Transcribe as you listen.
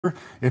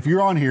If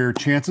you're on here,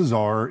 chances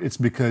are it's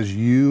because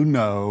you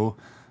know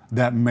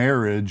that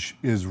marriage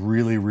is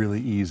really, really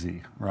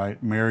easy,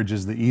 right? Marriage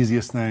is the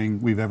easiest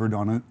thing we've ever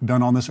done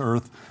on this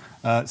earth.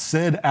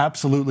 Said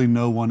absolutely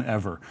no one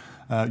ever.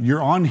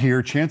 You're on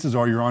here, chances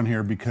are you're on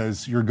here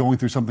because you're going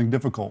through something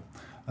difficult.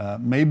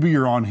 Maybe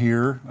you're on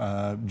here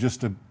just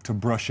to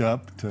brush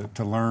up,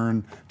 to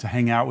learn, to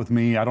hang out with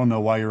me. I don't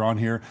know why you're on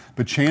here,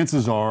 but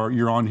chances are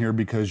you're on here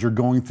because you're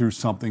going through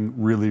something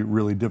really,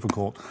 really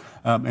difficult.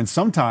 And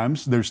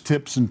sometimes there's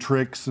tips and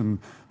tricks and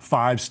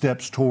 5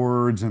 steps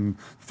towards and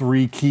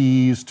 3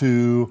 keys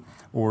to,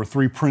 or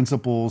 3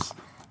 principles.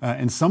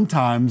 And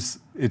sometimes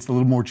it's a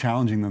little more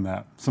challenging than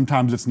that.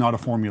 Sometimes it's not a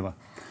formula.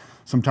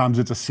 Sometimes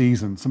it's a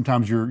season.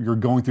 Sometimes you're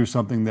going through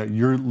something that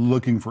you're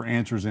looking for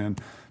answers in.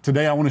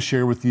 Today, I want to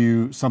share with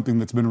you something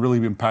that's been really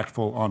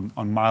impactful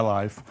on my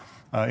life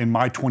in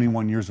my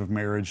 21 years of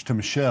marriage to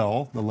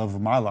Michele, the love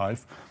of my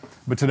life.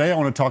 But today, I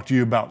want to talk to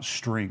you about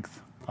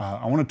strength.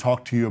 I want to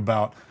talk to you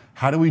about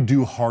how do we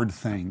do hard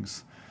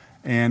things.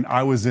 And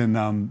I was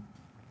in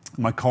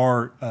my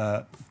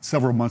car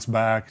several months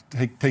back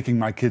taking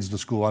my kids to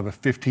school. I have a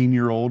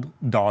 15-year-old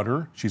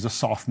daughter. She's a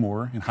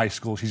sophomore in high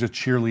school. She's a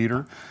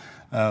cheerleader.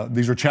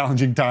 These are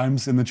challenging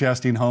times in the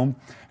Chasteen home.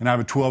 And I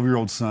have a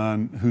 12-year-old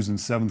son who's in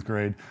 7th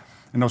grade.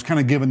 And I was kind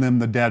of giving them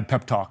the dad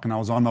pep talk. And I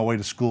was on my way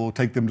to school,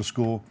 take them to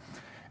school.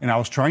 And I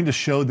was trying to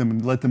show them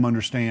and let them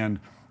understand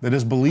that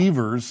as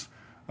believers,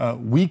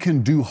 we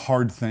can do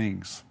hard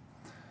things.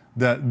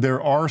 That there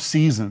are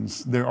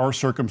seasons, there are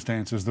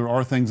circumstances, there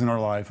are things in our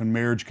life, and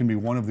marriage can be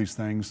one of these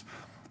things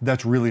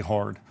that's really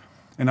hard.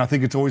 And I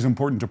think it's always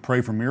important to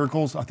pray for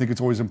miracles. I think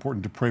it's always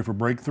important to pray for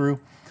breakthrough.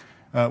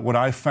 What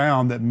I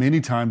found that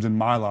many times in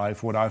my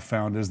life, what I've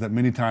found is that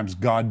many times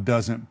God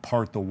doesn't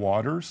part the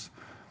waters.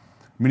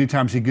 Many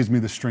times He gives me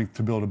the strength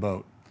to build a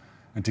boat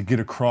and to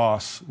get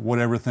across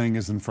whatever thing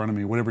is in front of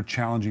me, whatever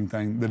challenging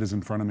thing that is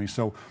in front of me.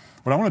 So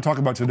what I want to talk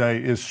about today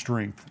is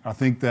strength. I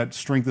think that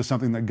strength is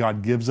something that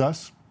God gives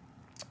us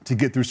to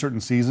get through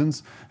certain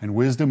seasons and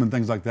wisdom and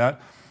things like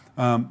that.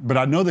 But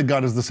I know that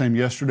God is the same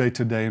yesterday,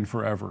 today, and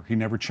forever. He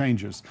never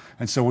changes.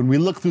 And so when we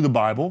look through the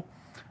Bible,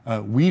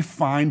 we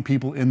find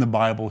people in the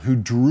Bible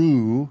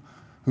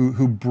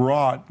who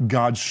brought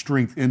God's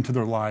strength into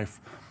their life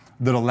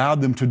that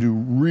allowed them to do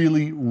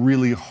really,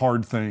 really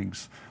hard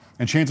things.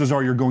 And chances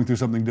are you're going through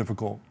something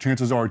difficult.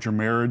 Chances are it's your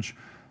marriage.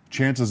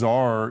 Chances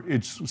are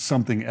it's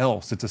something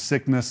else. It's a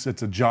sickness,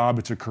 it's a job,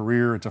 it's a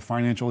career, it's a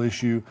financial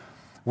issue.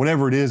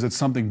 Whatever it is, it's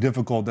something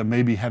difficult that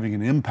may be having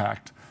an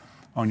impact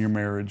on your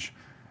marriage.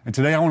 And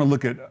today I want to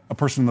look at a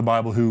person in the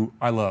Bible who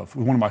I love.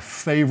 One of my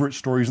favorite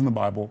stories in the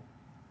Bible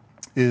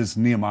is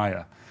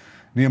Nehemiah.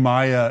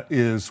 Nehemiah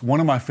is one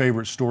of my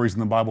favorite stories in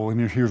the Bible,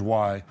 and here's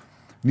why.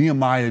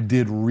 Nehemiah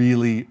did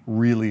really,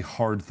 really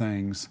hard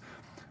things.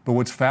 But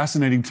what's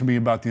fascinating to me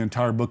about the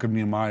entire book of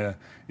Nehemiah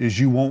is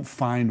you won't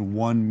find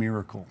one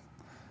miracle.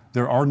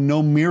 There are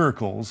no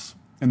miracles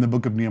in the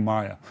book of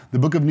Nehemiah. The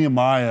book of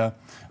Nehemiah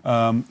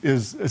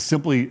is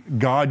simply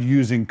God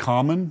using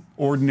common,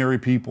 ordinary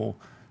people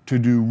to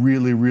do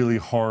really, really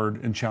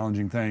hard and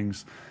challenging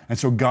things. And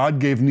so God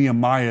gave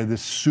Nehemiah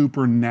this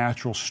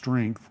supernatural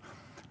strength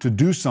to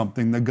do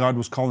something that God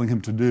was calling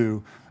him to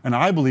do. And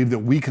I believe that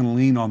we can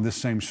lean on this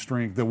same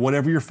strength, that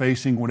whatever you're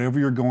facing, whatever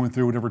you're going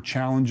through, whatever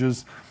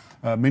challenges,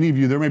 many of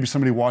you, there may be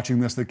somebody watching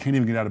this that can't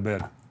even get out of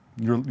bed.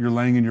 You're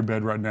laying in your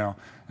bed right now,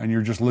 and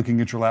you're just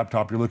looking at your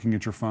laptop, you're looking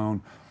at your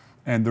phone,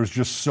 and there's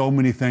just so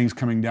many things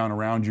coming down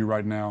around you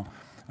right now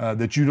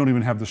that you don't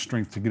even have the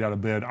strength to get out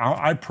of bed.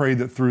 I pray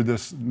that through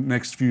this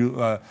next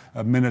few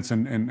minutes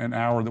and an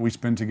hour that we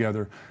spend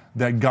together,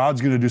 that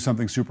God's going to do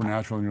something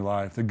supernatural in your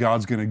life, that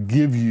God's going to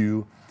give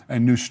you a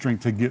new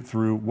strength to get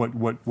through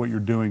what you're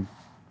doing.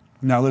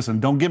 Now listen,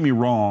 don't get me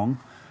wrong.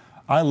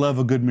 I love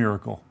a good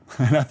miracle,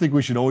 and I think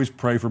we should always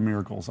pray for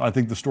miracles. I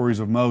think the stories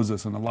of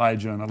Moses and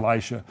Elijah and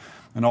Elisha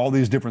and all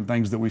these different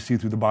things that we see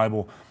through the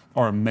Bible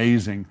are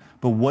amazing.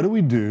 But what do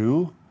we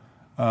do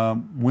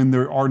when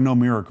there are no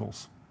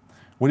miracles?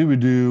 What do we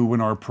do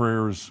when our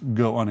prayers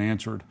go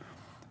unanswered?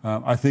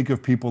 I think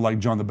of people like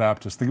John the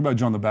Baptist. Think about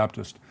John the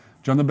Baptist.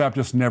 John the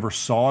Baptist never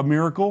saw a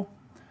miracle.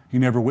 He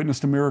never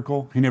witnessed a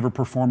miracle. He never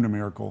performed a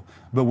miracle.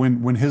 But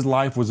when his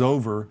life was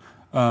over,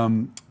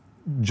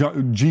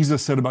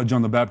 Jesus said about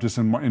John the Baptist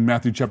in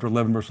Matthew chapter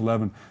 11, verse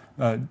 11,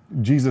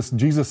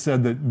 Jesus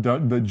said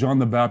that John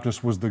the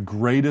Baptist was the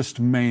greatest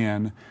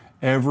man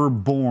ever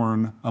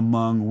born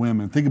among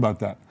women. Think about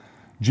that.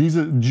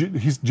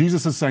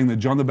 Jesus is saying that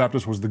John the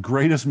Baptist was the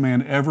greatest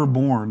man ever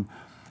born,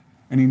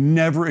 and he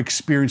never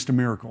experienced a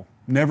miracle.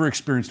 Never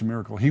experienced a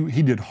miracle.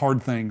 He did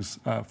hard things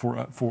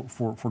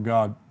for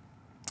God.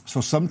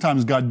 So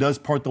sometimes God does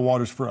part the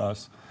waters for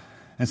us,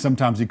 and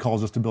sometimes He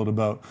calls us to build a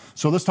boat.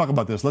 So let's talk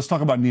about this. Let's talk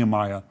about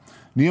Nehemiah.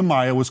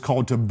 Nehemiah was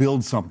called to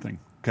build something.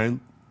 Okay,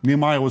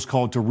 Nehemiah was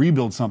called to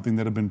rebuild something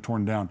that had been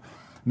torn down.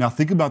 Now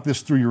think about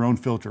this through your own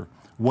filter.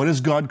 What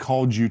has God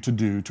called you to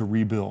do to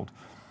rebuild?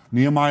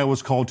 Nehemiah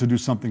was called to do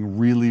something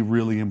really,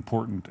 really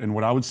important. And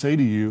what I would say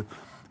to you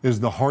is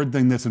the hard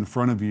thing that's in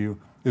front of you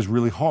is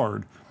really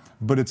hard,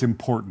 but it's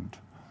important.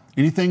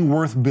 anything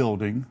worth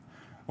building,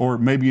 or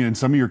maybe in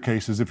some of your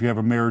cases, if you have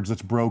a marriage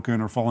that's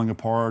broken or falling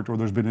apart, or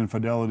there's been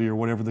infidelity or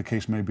whatever the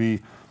case may be,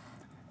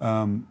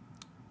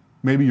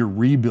 maybe you're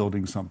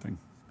rebuilding something.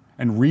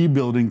 And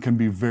rebuilding can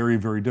be very,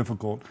 very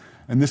difficult.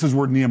 And this is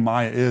where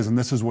Nehemiah is, and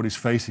this is what he's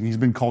facing. He's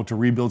been called to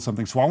rebuild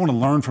something. So I want to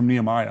learn from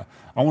Nehemiah.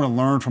 I want to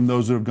learn from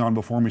those that have gone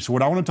before me. So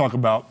what I want to talk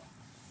about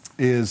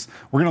is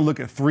we're going to look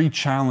at 3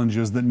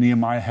 challenges that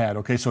Nehemiah had.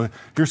 Okay, so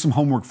here's some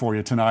homework for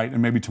you tonight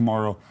and maybe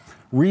tomorrow.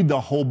 Read the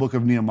whole book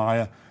of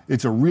Nehemiah.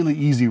 It's a really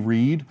easy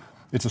read.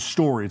 It's a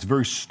story. It's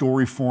very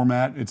story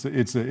format.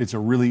 It's a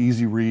really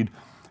easy read,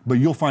 but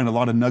you'll find a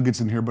lot of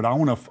nuggets in here. But I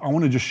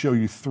want to just show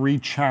you 3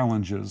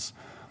 challenges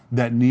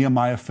that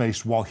Nehemiah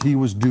faced while he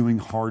was doing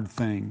hard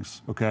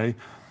things. Okay,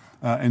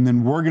 and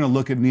then we're going to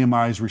look at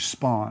Nehemiah's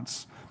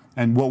response.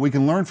 And what we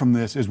can learn from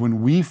this is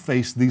when we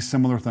face these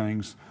similar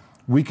things,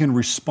 we can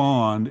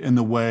respond in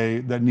the way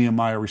that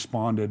Nehemiah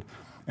responded,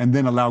 and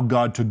then allow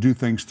God to do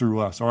things through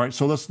us. All right,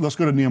 so let's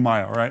go to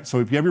Nehemiah. All right, so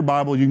if you have your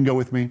Bible, you can go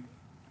with me.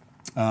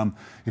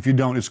 If you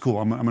don't, it's cool.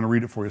 I'm going to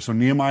read it for you. So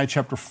Nehemiah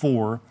chapter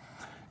 4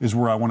 is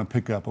where I want to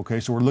pick up. Okay,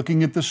 so we're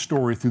looking at this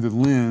story through the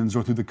lens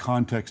or through the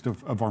context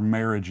of our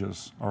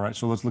marriages. All right,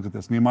 so let's look at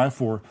this. Nehemiah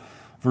 4,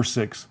 verse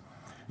 6.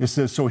 It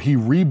says, so he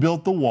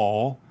rebuilt the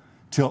wall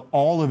till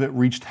all of it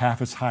reached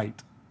half its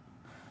height.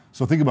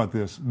 So think about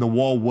this. The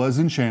wall was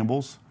in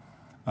shambles,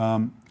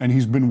 and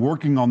he's been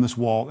working on this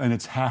wall, and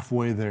it's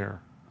halfway there.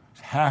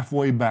 It's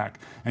halfway back.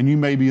 And you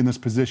may be in this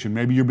position.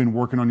 Maybe you've been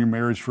working on your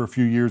marriage for a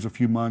few years, a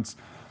few months,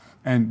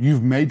 and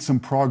you've made some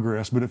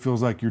progress, but it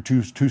feels like you're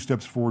two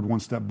steps forward,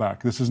 1 step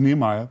back. This is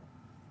Nehemiah.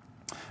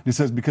 It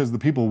says, because the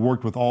people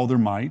worked with all their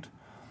might.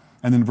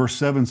 And then verse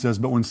 7 says,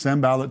 but when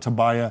Sanballat,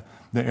 Tobiah,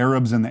 the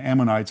Arabs and the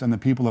Ammonites and the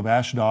people of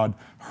Ashdod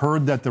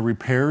heard that the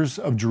repairs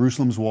of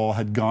Jerusalem's wall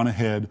had gone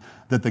ahead,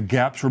 that the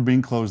gaps were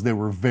being closed, they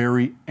were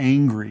very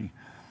angry.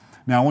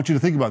 Now, I want you to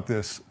think about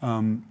this.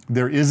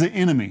 There is an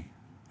enemy,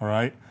 all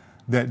right,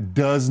 that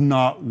does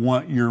not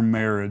want your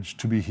marriage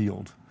to be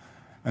healed.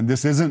 And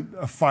this isn't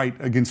a fight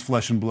against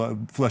flesh and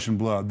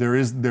blood. There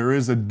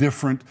is a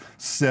different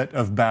set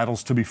of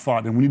battles to be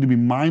fought. And we need to be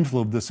mindful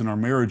of this in our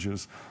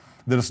marriages,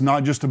 that it's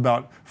not just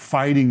about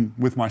fighting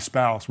with my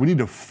spouse. We need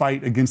to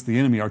fight against the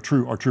enemy, our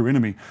true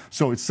enemy.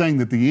 So it's saying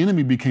that the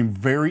enemy became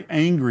very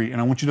angry.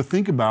 And I want you to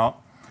think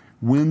about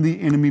when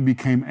the enemy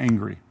became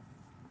angry.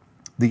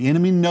 The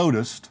enemy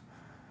noticed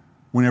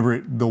whenever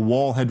the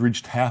wall had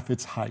reached half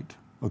its height.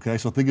 Okay,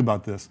 so think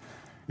about this.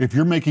 If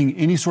you're making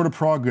any sort of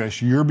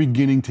progress, you're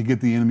beginning to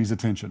get the enemy's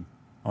attention.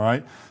 All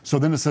right? So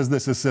then it says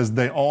this. It says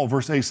they all,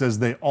 verse 8 says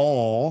they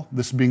all,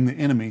 this being the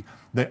enemy,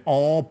 they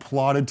all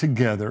plotted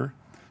together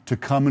to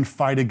come and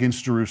fight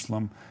against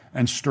Jerusalem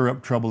and stir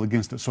up trouble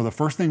against it. So the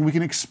first thing we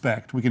can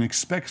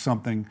expect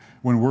something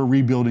when we're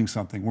rebuilding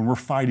something, when we're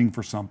fighting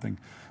for something.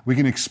 We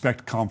can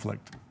expect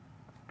conflict.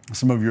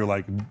 Some of you are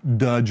like,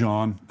 duh,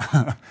 John.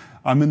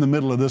 I'm in the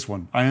middle of this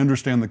one. I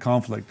understand the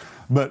conflict.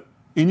 But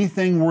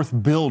anything worth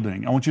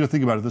building, I want you to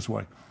think about it this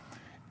way.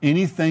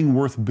 Anything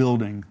worth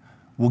building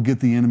will get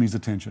the enemy's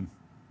attention.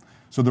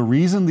 So the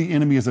reason the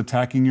enemy is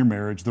attacking your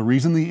marriage, the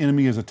reason the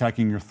enemy is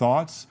attacking your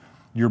thoughts,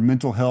 your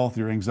mental health,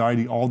 your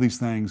anxiety, all these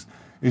things,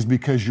 is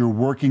because you're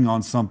working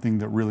on something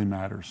that really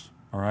matters.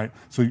 All right?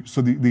 So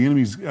the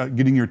enemy's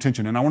getting your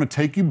attention. And I want to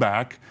take you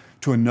back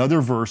to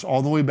another verse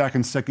all the way back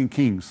in 2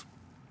 Kings.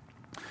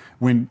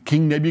 When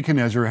King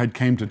Nebuchadnezzar had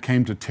came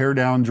to tear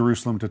down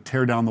Jerusalem, to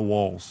tear down the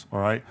walls. All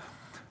right?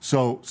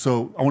 So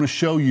I want to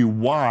show you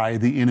why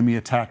the enemy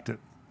attacked it.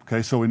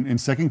 Okay, so in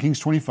 2 Kings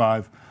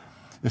 25,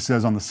 it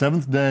says, on the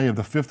 7th day of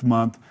the 5th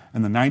month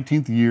and the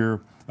 19th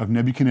year of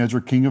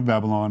Nebuchadnezzar, king of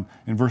Babylon,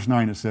 in verse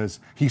 9 it says,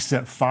 he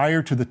set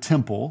fire to the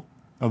temple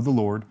of the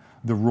Lord,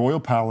 the royal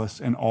palace,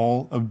 and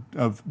all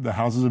of the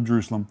houses of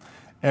Jerusalem.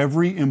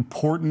 Every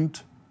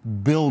important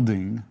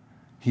building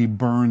he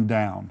burned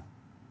down.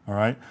 All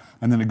right?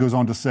 And then it goes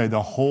on to say,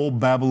 the whole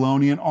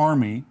Babylonian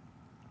army,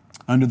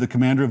 under the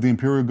commander of the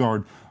imperial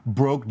guard,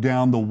 broke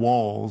down the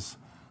walls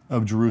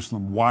of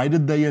Jerusalem. Why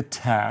did they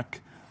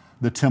attack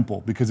the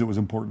temple? Because it was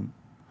important.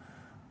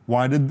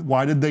 Why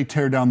did they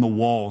tear down the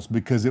walls?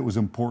 Because it was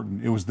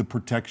important. It was the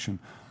protection.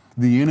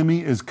 The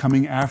enemy is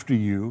coming after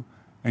you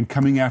and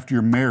coming after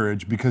your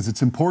marriage because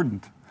it's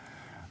important.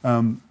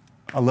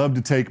 I love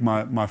to take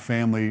my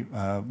family,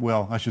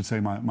 well, I should say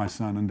my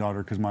son and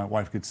daughter, because my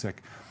wife gets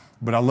sick.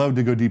 But I love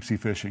to go deep sea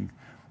fishing.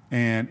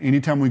 And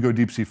anytime we go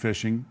deep sea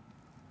fishing,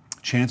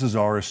 chances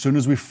are, as soon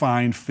as we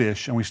find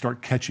fish and we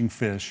start catching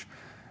fish,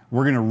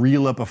 we're going to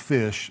reel up a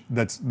fish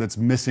that's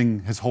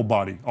missing his whole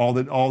body. All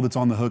that's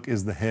on the hook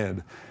is the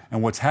head.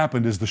 And what's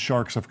happened is the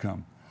sharks have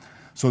come.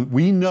 So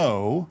we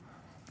know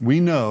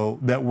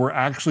that we're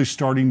actually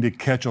starting to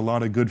catch a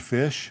lot of good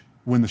fish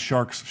when the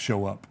sharks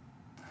show up.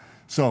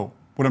 So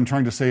what I'm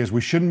trying to say is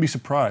we shouldn't be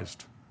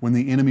surprised when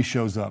the enemy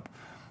shows up,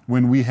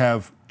 when we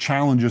have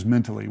challenges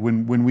mentally,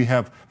 when we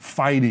have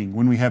fighting,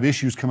 when we have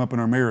issues come up in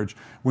our marriage,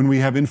 when we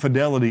have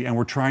infidelity and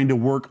we're trying to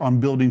work on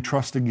building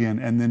trust again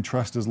and then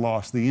trust is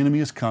lost. The enemy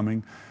is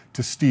coming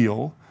to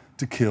steal,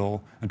 to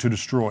kill, and to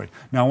destroy.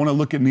 Now, I want to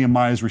look at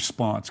Nehemiah's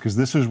response, because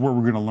this is where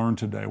we're going to learn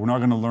today. We're not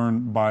going to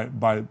learn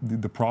by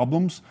the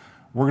problems.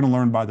 We're going to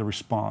learn by the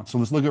response. So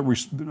let's look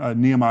at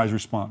Nehemiah's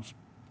response.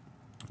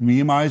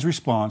 Nehemiah's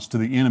response to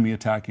the enemy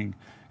attacking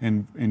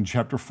in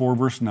chapter 4,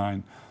 verse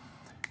 9,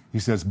 he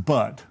says,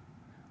 but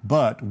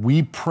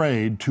we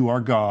prayed to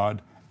our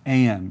God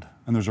and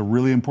there's a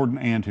really important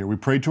and here. We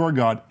prayed to our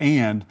God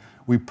and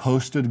we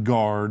posted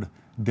guard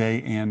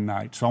day and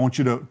night. So I want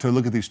you to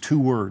look at these two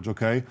words,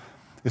 okay?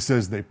 It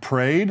says they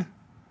prayed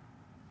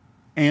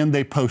and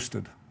they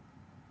posted.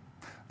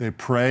 They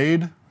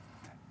prayed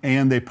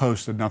and they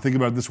posted. Now think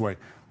about it this way.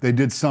 They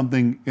did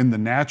something in the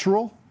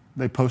natural,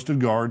 they posted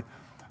guard.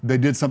 They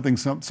did something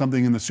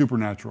in the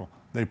supernatural,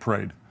 they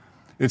prayed.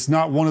 It's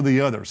not one or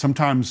the other.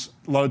 Sometimes,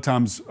 a lot of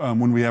times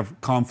when we have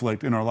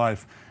conflict in our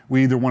life,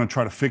 we either want to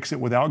try to fix it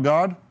without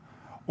God,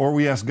 or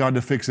we ask God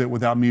to fix it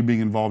without me being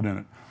involved in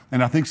it.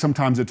 And I think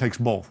sometimes it takes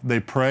both. They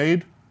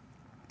prayed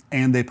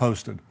and they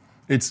posted.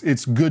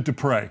 It's good to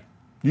pray.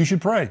 You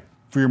should pray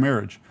for your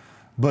marriage,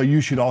 but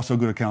you should also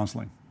go to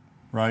counseling,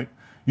 right?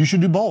 You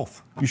should do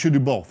both. You should do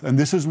both. And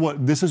this is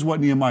what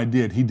Nehemiah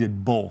did. He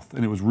did both,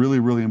 and it was really,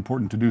 really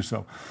important to do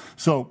so.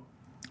 So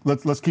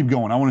let's keep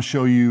going. I want to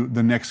show you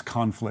the next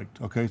conflict,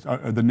 okay?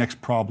 The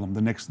next problem,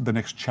 the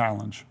next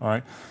challenge, all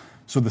right?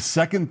 So the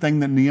second thing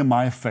that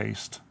Nehemiah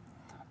faced,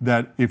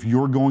 that if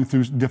you're going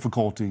through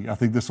difficulty, I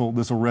think this will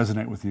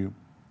resonate with you.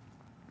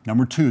 The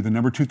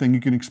number two thing you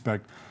can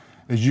expect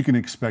is you can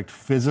expect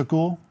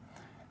physical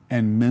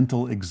and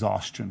mental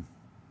exhaustion,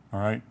 all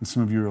right? And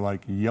some of you are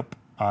like, yep,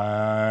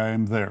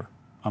 I'm there.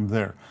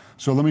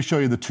 So let me show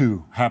you the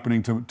two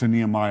happening to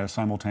Nehemiah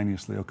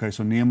simultaneously, okay?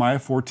 So Nehemiah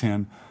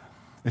 4:10,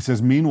 it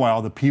says,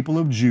 meanwhile, the people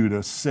of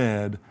Judah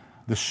said,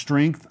 the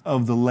strength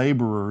of the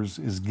laborers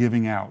is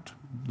giving out.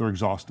 They're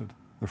exhausted.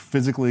 They're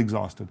physically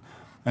exhausted.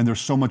 And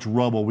there's so much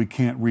rubble, we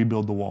can't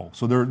rebuild the wall.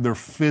 So they're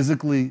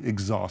physically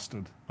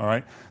exhausted, all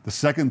right? The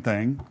second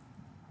thing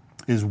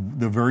is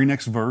the very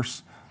next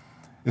verse.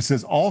 It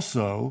says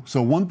also,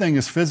 so one thing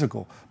is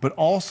physical, but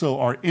also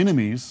our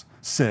enemies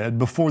said,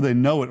 before they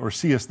know it or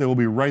see us, they will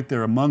be right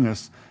there among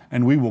us,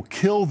 and we will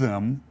kill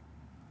them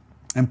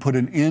and put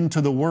an end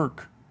to the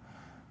work,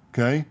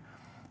 okay?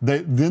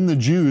 Then the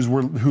Jews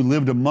who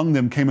lived among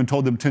them came and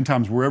told them 10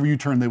 times, wherever you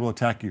turn, they will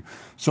attack you.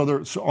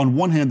 So on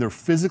one hand, they're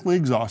physically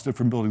exhausted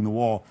from building the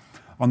wall.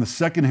 On the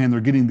second hand, they're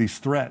getting these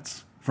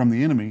threats from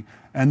the enemy.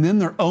 And then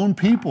their own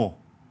people,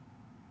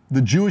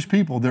 the Jewish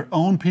people, their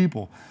own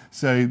people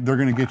say, they're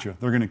going to get you,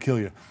 they're going to kill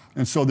you.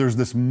 And so there's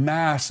this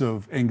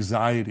massive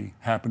anxiety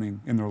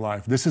happening in their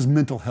life. This is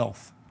mental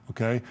health,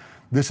 okay?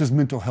 This is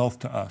mental health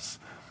to us.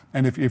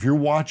 And if you're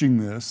watching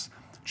this,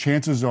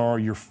 chances are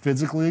you're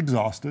physically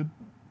exhausted,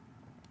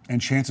 and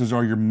chances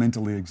are you're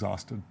mentally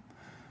exhausted.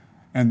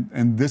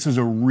 And this is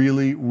a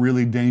really,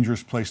 really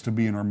dangerous place to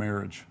be in our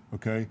marriage,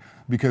 okay?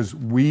 Because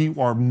we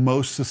are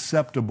most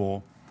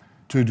susceptible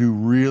to do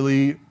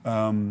really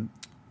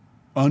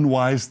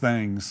unwise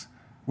things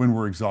when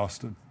we're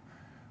exhausted.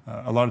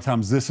 A lot of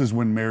times this is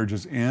when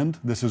marriages end.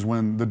 This is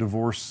when the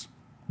divorce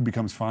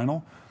becomes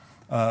final.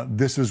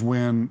 This is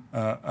when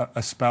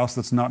a spouse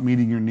that's not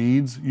meeting your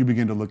needs, you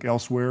begin to look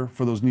elsewhere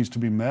for those needs to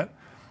be met.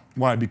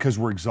 Why? Because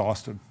we're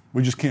exhausted.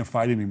 We just can't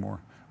fight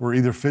anymore. We're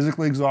either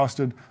physically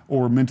exhausted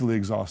or we're mentally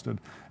exhausted.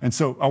 And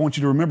so I want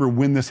you to remember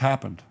when this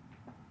happened.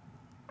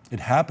 It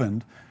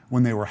happened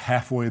when they were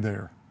halfway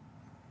there.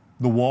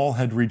 The wall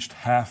had reached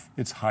half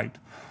its height.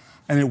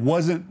 And it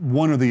wasn't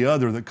one or the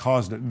other that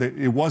caused it.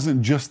 It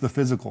wasn't just the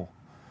physical,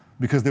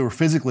 because they were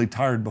physically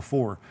tired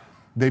before.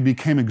 They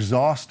became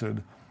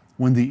exhausted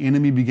when the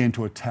enemy began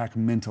to attack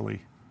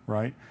mentally,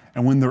 right?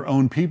 And when their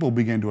own people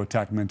began to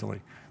attack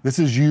mentally. This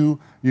is the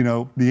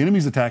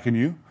enemy's attacking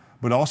you,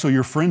 but also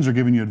your friends are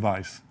giving you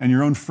advice, and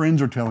your own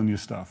friends are telling you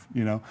stuff,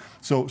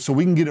 So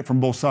we can get it from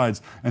both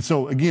sides. And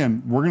so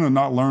again, we're going to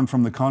not learn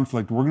from the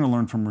conflict, we're going to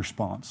learn from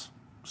response.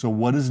 So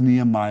what is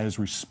Nehemiah's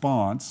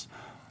response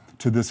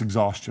to this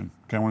exhaustion?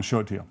 Okay, I want to show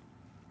it to you.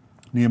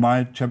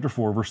 Nehemiah chapter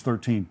 4, verse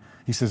 13.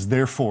 He says,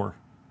 therefore,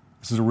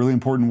 this is a really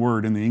important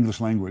word in the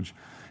English language.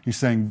 He's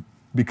saying,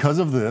 because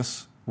of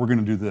this, we're going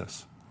to do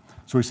this.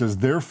 So he says,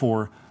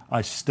 therefore,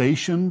 I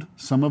stationed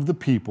some of the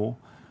people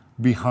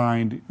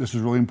behind, this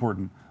is really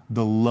important,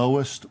 the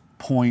lowest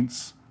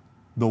points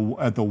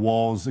at the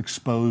wall's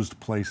exposed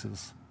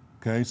places.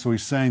 Okay, so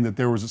he's saying that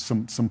there was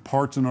some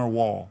parts in our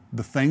wall,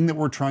 the thing that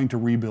we're trying to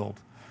rebuild.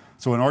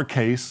 So in our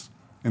case,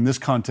 in this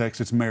context,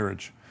 it's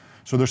marriage.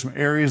 So there's some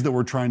areas that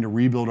we're trying to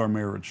rebuild our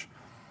marriage,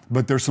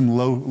 but there's some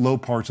low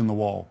parts in the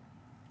wall.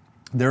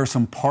 There are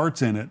some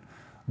parts in it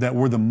that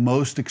we're the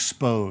most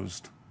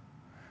exposed.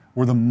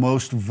 We're the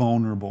most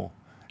vulnerable.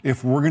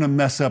 If we're going to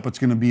mess up, it's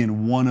going to be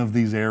in one of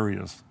these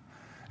areas.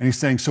 And he's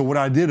saying, so what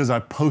I did is I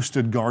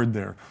posted guard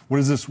there. What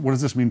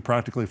does this mean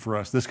practically for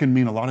us? This can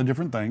mean a lot of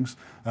different things.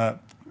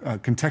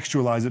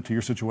 Contextualize it to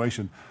your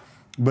situation.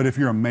 But if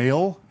you're a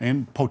male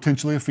and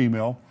potentially a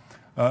female,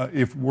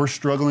 if we're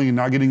struggling and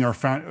not getting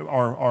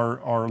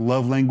our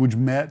love language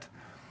met,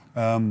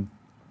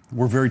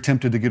 we're very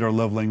tempted to get our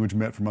love language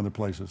met from other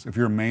places. If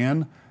you're a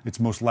man, it's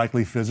most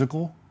likely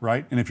physical,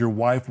 right? And if your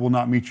wife will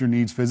not meet your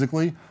needs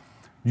physically,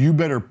 you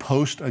better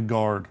post a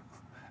guard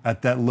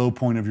at that low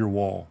point of your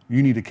wall.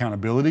 You need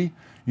accountability.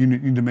 You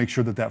need to make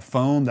sure that that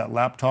phone, that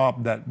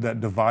laptop,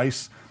 that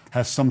device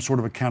has some sort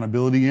of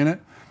accountability in it.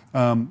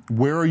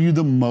 Where are you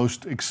the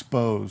most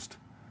exposed?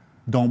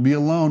 Don't be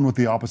alone with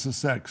the opposite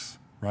sex,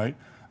 right?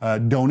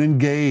 Don't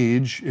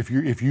engage if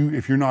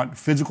you're not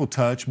physical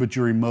touch, but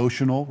you're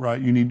emotional,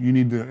 right? You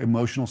need the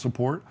emotional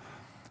support.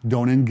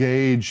 Don't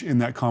engage in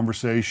that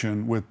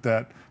conversation with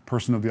that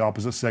person of the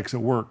opposite sex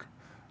at work.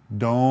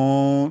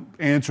 Don't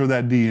answer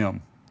that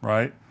DM,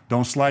 right?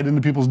 Don't slide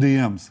into people's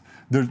DMs.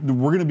 We're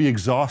going to be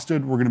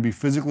exhausted. We're going to be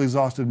physically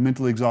exhausted,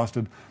 mentally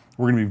exhausted.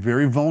 We're going to be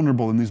very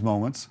vulnerable in these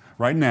moments.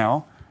 Right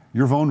now,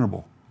 you're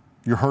vulnerable.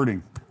 You're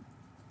hurting.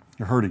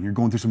 You're hurting. You're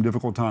going through some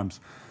difficult times.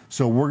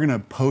 So we're going to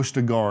post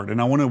a guard.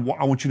 And I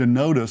want you to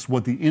notice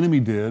what the enemy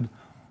did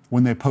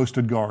when they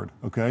posted guard,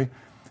 okay?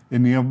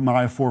 In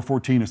Nehemiah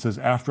 4:14, it says,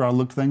 after I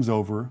looked things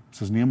over, it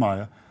says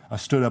Nehemiah, I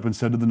stood up and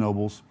said to the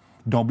nobles,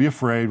 don't be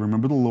afraid.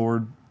 Remember the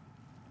Lord,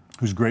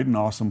 who's great and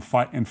awesome.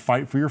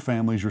 Fight for your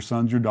families, your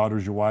sons, your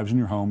daughters, your wives, and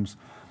your homes.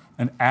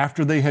 And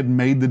after they had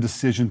made the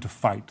decision to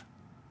fight,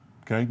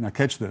 okay? Now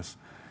catch this.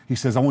 He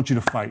says, I want you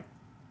to fight.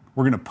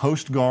 We're going to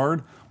post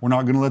guard. We're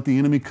not going to let the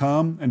enemy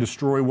come and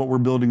destroy what we're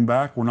building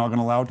back. We're not going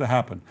to allow it to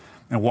happen.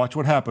 And watch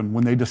what happened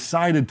when they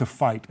decided to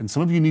fight. And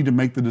some of you need to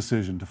make the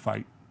decision to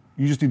fight.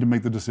 You just need to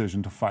make the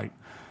decision to fight.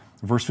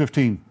 Verse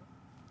 15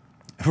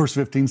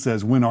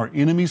 says, when our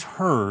enemies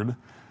heard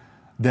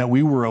that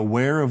we were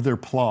aware of their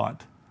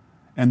plot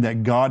and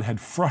that God had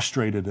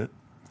frustrated it,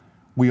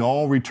 we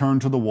all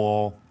returned to the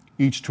wall,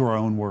 each to our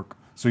own work.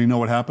 So you know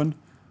what happened?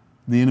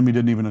 The enemy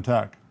didn't even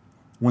attack.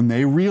 When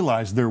they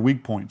realized their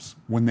weak points,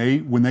 when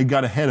they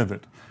got ahead of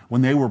it,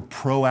 when they were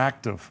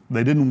proactive,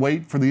 they didn't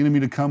wait for the enemy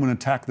to come and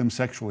attack them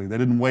sexually. They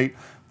didn't wait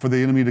for the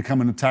enemy to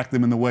come and attack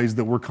them in the ways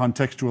that we're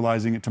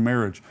contextualizing it to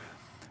marriage.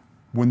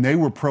 When they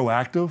were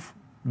proactive,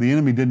 the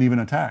enemy didn't even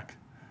attack.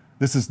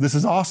 This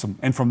is awesome.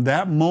 And from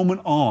this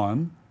moment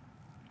on,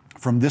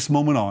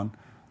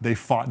 they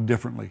fought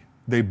differently.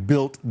 They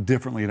built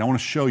differently. And I want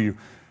to show you,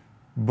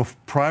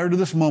 prior to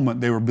this moment,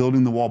 they were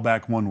building the wall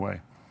back one way.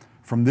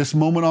 From this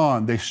moment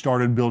on, they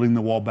started building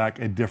the wall back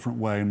a different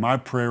way. And my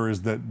prayer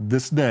is that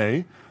this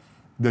day,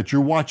 that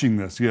you're watching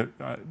this, you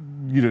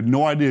had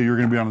no idea you were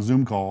going to be on a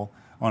Zoom call,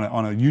 on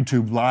a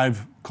YouTube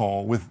live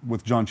call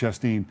with Jon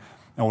Chasteen.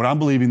 And what I'm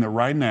believing that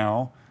right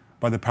now,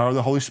 by the power of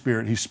the Holy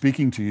Spirit, He's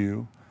speaking to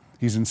you.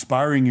 He's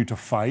inspiring you to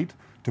fight,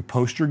 to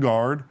post your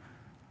guard,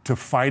 to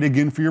fight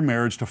again for your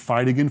marriage, to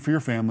fight again for your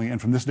family. And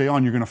from this day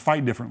on, you're going to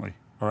fight differently.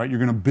 All right, you're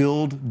going to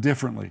build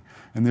differently.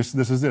 And this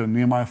is it. In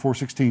Nehemiah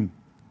 4:16,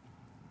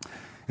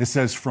 it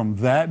says, from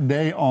that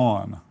day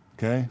on,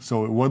 okay,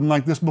 so it wasn't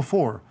like this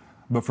before,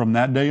 but from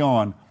that day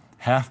on,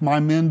 half my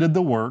men did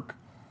the work,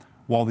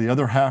 while the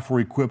other half were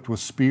equipped with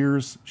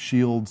spears,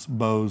 shields,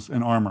 bows,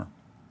 and armor.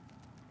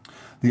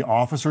 The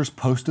officers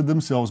posted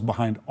themselves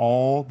behind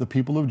all the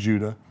people of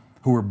Judah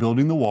who were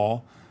building the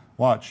wall.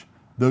 Watch,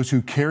 those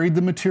who carried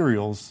the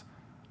materials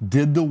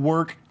did the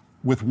work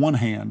with one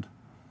hand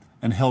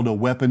and held a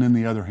weapon in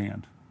the other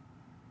hand.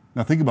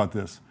 Now think about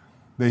this.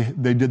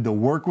 They did the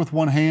work with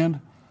one hand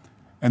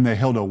and they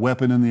held a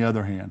weapon in the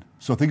other hand.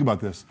 So think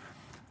about this.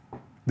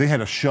 They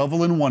had a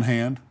shovel in one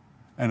hand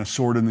and a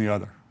sword in the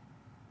other.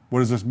 What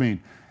does this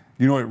mean?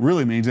 You know what it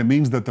really means? It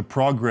means that the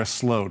progress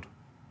slowed.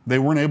 They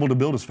weren't able to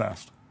build as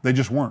fast. They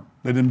just weren't.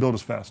 They didn't build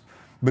as fast,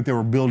 but they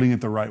were building it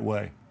the right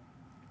way.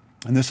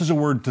 And this is a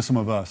word to some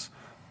of us.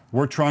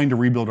 We're trying to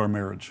rebuild our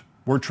marriage.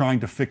 We're trying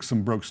to fix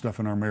some broke stuff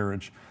in our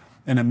marriage.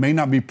 And it may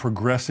not be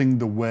progressing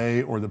the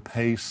way or the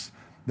pace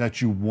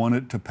that you want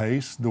it to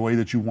pace, the way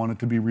that you want it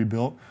to be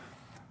rebuilt.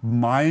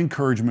 My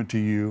encouragement to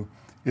you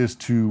is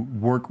to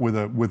work with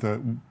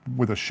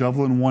a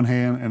shovel in one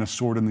hand and a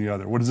sword in the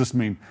other. What does this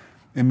mean?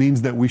 It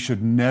means that we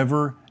should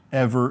never,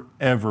 ever,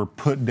 ever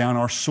put down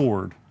our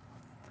sword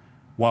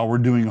while we're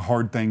doing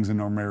hard things in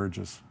our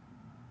marriages.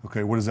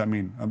 Okay, what does that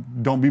mean?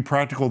 Don't be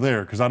practical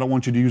there, because I don't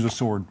want you to use a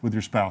sword with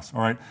your spouse,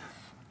 all right?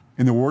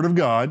 In the Word of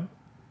God,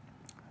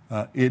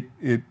 it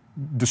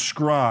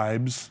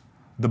describes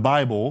the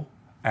Bible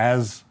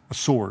as a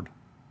sword,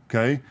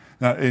 okay?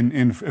 Now,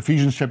 in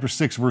Ephesians chapter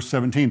 6, verse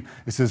 17,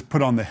 it says,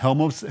 put on the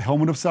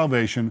helmet of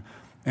salvation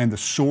and the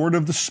sword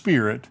of the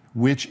Spirit,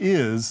 which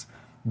is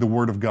the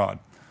Word of God.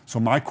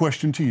 So my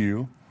question to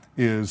you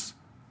is,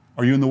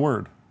 are you in the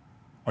Word?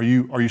 Are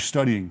you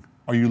studying?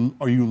 Are you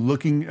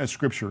looking at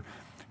Scripture?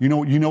 You know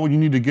when you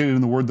need to get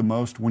in the Word the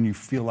most? When you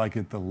feel like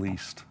it the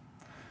least.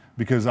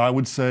 Because I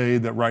would say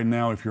that right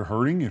now, if you're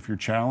hurting, if you're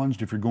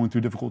challenged, if you're going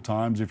through difficult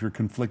times, if you're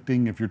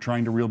conflicting, if you're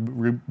trying to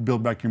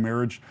rebuild back your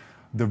marriage,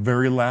 the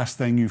very last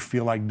thing you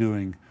feel like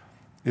doing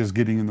is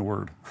getting in the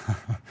Word.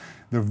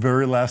 The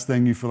very last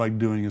thing you feel like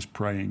doing is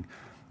praying.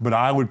 But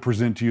I would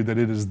present to you that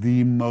it is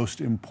the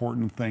most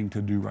important thing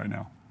to do right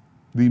now.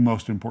 The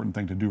most important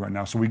thing to do right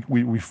now. So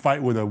we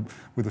fight with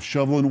a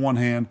shovel in one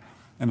hand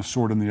and a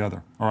sword in the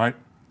other, all right?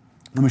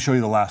 Let me show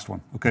you the last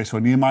one. Okay, so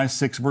Nehemiah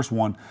 6, verse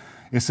 1,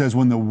 it says,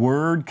 when the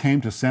word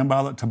came to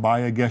Sanballat,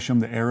 Tobiah, Geshem,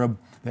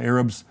 the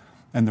Arabs,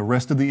 and the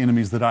rest of the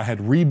enemies that I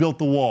had rebuilt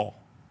the wall,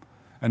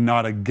 and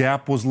not a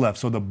gap was left.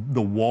 So the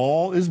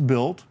wall is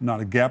built, not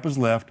a gap is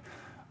left,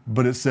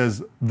 but it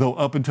says, though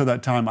up until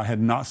that time I had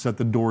not set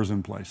the doors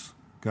in place.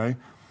 Okay?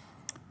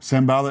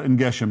 Sanballat and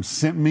Geshem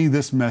sent me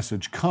this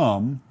message,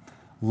 come,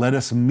 let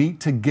us meet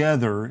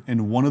together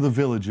in one of the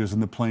villages in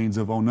the plains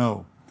of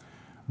Ono.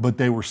 But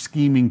they were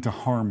scheming to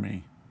harm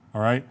me.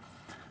 All right?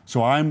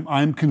 So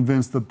I'm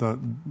convinced that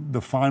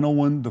the final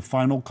one, the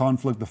final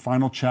conflict, the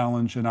final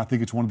challenge, and I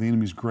think it's one of the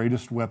enemy's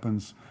greatest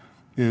weapons,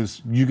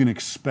 is you can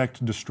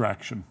expect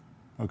distraction.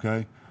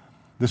 Okay?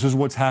 This is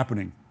what's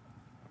happening.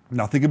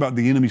 Now think about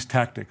the enemy's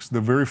tactics.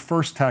 The very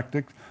first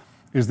tactic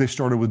is they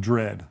started with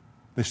dread.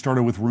 They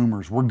started with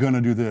rumors. We're going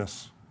to do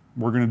this.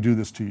 We're going to do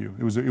this to you.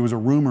 It was a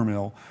rumor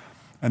mill.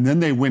 And then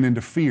they went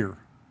into fear.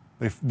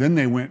 Then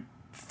they went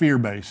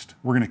fear-based.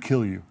 We're going to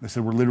kill you. They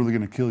said, we're literally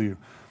going to kill you.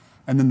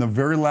 And then the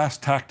very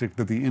last tactic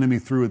that the enemy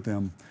threw at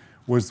them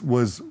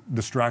was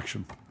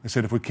distraction. They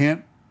said, if we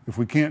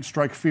can't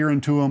strike fear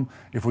into them,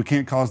 if we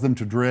can't cause them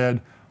to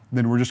dread,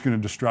 then we're just going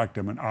to distract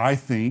them. And I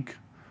think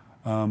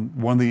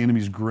one of the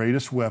enemy's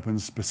greatest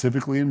weapons,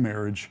 specifically in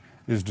marriage,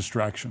 is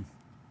distraction,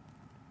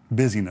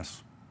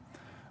 busyness.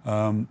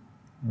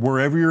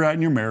 Wherever you're at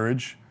in your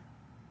marriage,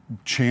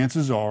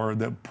 chances are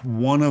that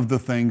one of the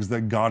things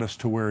that got us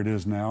to where it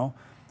is now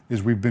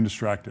is we've been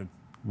distracted.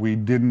 We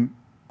didn't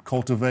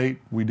cultivate.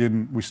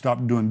 We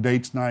stopped doing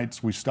dates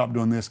nights. We stopped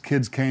doing this.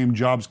 Kids came,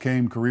 jobs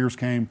came, careers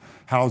came,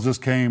 houses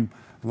came,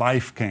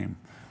 life came.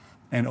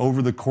 And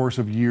over the course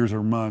of years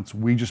or months,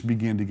 we just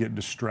began to get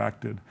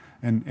distracted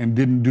and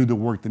didn't do the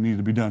work that needed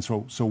to be done.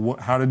 So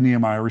how did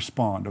Nehemiah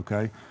respond?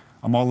 Okay,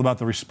 I'm all about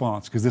the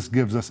response because this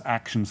gives us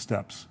action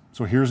steps.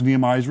 So here's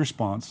Nehemiah's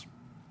response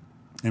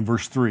in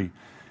verse 3.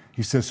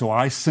 He says, so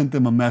I sent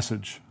them a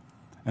message,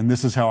 and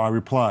this is how I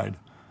replied.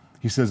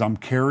 He says, I'm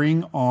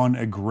carrying on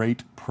a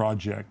great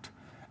project,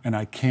 and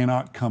I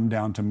cannot come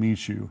down to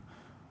meet you.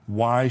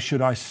 Why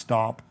should I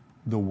stop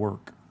the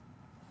work?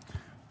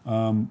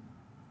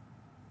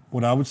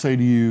 What I would say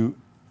to you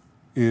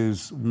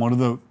is one of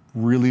the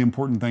really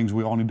important things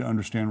we all need to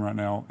understand right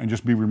now, and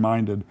just be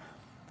reminded,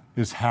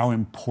 is how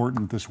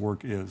important this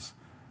work is.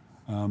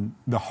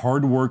 The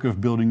hard work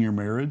of building your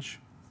marriage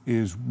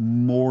is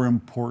more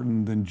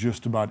important than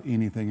just about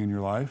anything in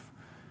your life,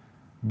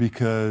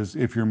 because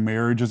if your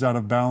marriage is out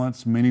of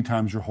balance, many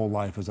times your whole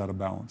life is out of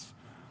balance.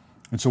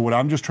 And so what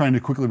I'm just trying to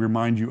quickly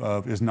remind you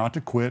of is not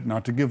to quit,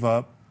 not to give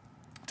up,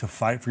 to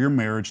fight for your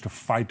marriage, to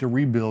fight to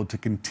rebuild, to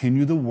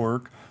continue the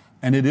work.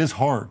 And it is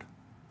hard.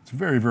 It's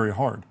very, very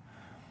hard.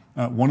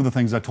 One of the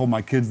things I told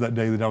my kids that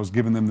day that I was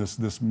giving them this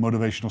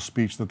motivational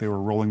speech that they were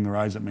rolling their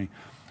eyes at me.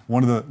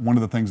 One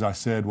of the things I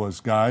said was,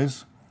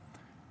 guys,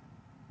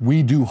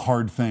 we do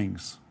hard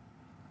things.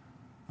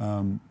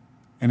 And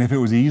if it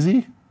was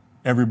easy,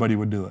 everybody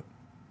would do it.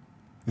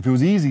 If it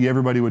was easy,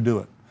 everybody would do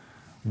it.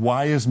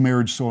 Why is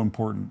marriage so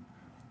important?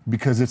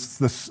 Because it's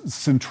the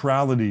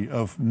centrality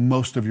of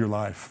most of your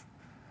life.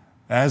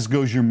 As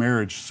goes your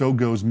marriage, so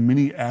goes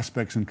many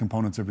aspects and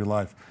components of your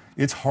life.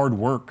 It's hard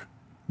work.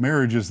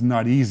 Marriage is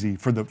not easy.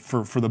 For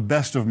the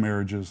best of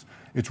marriages,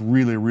 it's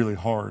really, really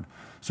hard.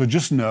 So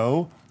just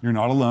know you're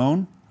not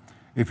alone.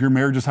 If your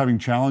marriage is having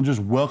challenges,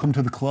 welcome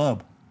to the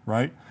club,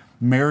 right?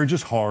 Marriage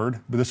is hard,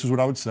 but this is what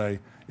I would say.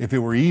 If it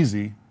were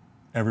easy,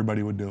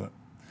 everybody would do it.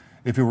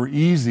 If it were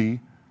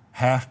easy,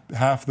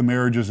 half the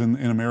marriages in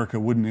America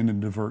wouldn't end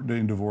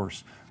in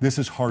divorce. This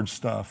is hard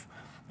stuff.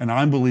 And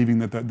I'm believing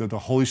that the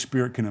Holy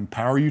Spirit can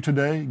empower you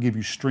today, give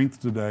you strength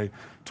today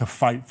to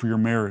fight for your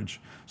marriage.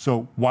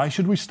 So why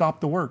should we stop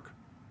the work?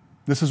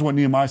 This is what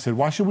Nehemiah said.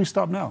 Why should we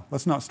stop now?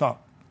 Let's not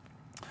stop.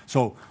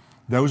 So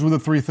those were the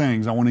three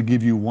things. I want to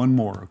give you one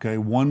more, okay?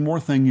 One more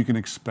thing you can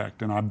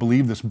expect, and I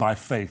believe this by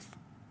faith.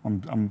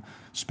 I'm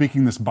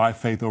speaking this by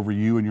faith over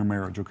you and your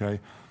marriage, okay?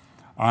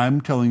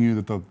 I'm telling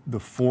you that the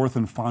fourth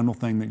and final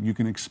thing that you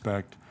can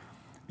expect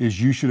is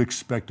you should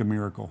expect a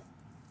miracle.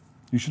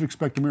 You should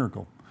expect a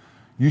miracle.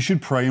 You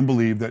should pray and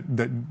believe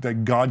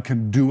that God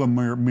can do a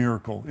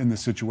miracle in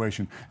this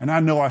situation. And I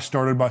know I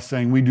started by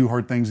saying we do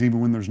hard things even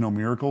when there's no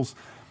miracles,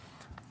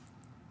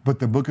 but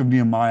the book of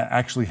Nehemiah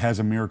actually has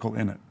a miracle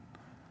in it.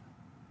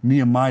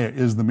 Nehemiah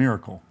is the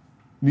miracle.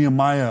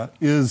 Nehemiah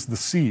is the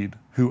seed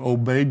who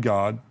obeyed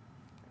God,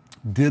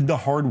 did the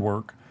hard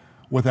work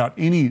without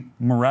any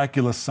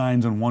miraculous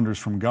signs and wonders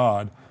from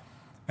God.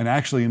 And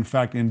actually, in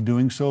fact, in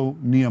doing so,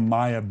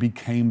 Nehemiah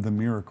became the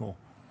miracle.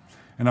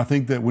 And I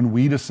think that when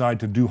we decide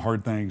to do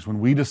hard things,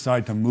 when we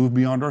decide to move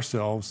beyond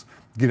ourselves,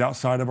 get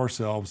outside of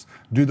ourselves,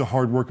 do the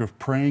hard work of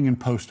praying and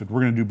posted.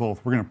 We're going to do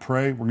both. We're going to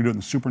pray. We're going to do it in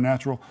the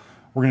supernatural.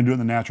 We're going to do it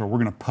in the natural. We're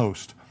going to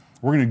post.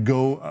 We're going to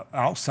go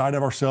outside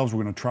of ourselves.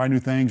 We're going to try new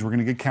things. We're going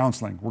to get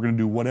counseling. We're going to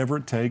do whatever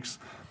it takes.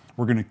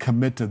 We're going to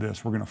commit to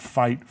this. We're going to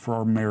fight for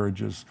our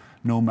marriages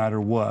no matter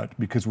what,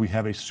 because we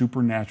have a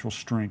supernatural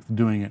strength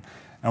doing it.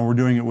 And we're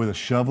doing it with a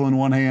shovel in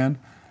one hand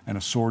and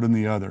a sword in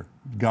the other.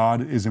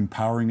 God is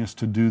empowering us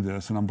to do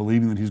this, and I'm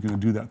believing that he's going to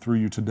do that through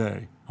you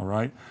today, all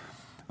right?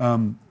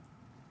 One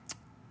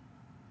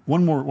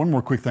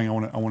more quick thing I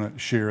want to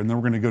share, and then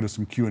we're going to go to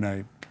some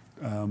Q&A.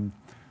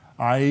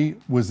 I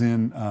was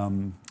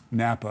in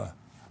Napa.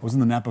 I was in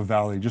the Napa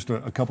Valley just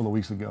a couple of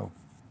weeks ago,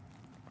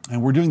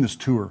 and we're doing this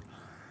tour,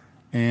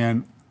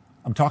 and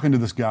I'm talking to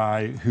this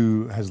guy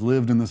who has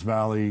lived in this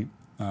valley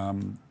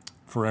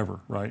forever,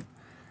 right?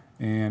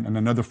 And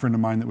another friend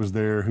of mine that was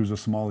there who's a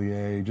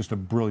sommelier, just a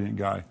brilliant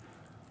guy.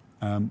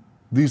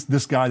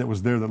 This guy that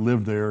was there, that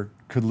lived there,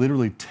 could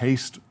literally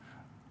taste,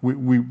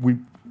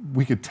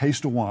 we could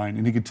taste a wine,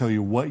 and he could tell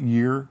you what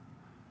year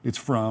it's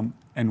from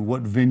and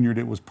what vineyard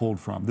it was pulled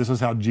from. This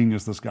is how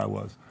genius this guy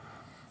was.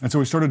 And so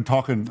we started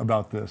talking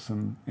about this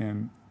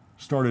and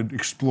started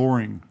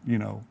exploring,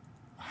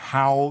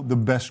 how the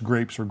best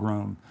grapes are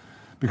grown.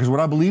 Because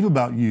what I believe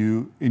about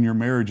you in your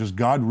marriage is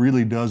God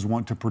really does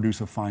want to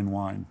produce a fine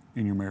wine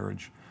in your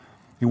marriage.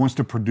 He wants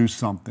to produce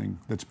something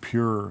that's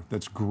pure,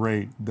 that's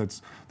great,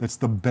 that's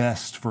the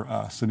best for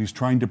us. And he's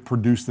trying to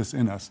produce this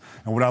in us.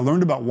 And what I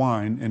learned about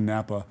wine in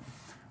Napa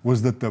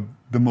was that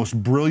the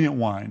most brilliant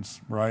wines,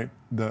 right?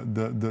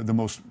 The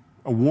most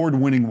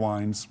award-winning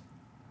wines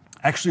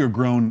actually are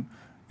grown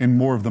in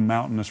more of the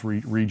mountainous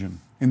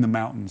region, in the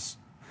mountains.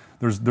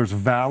 There's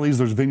valleys,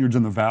 there's vineyards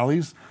in the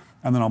valleys,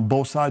 and then on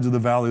both sides of the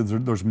valley,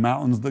 there's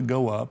mountains that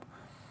go up.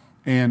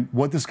 And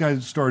what this guy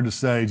started to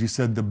say is he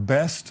said, the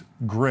best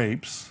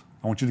grapes,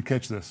 I want you to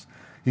catch this.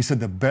 He said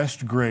the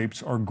best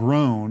grapes are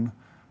grown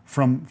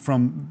from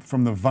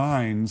the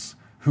vines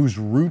whose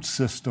root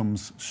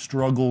systems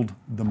struggled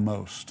the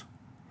most.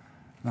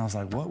 And I was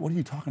like, what are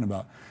you talking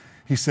about?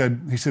 He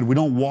said, we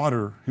don't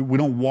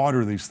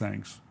water these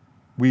things.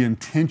 We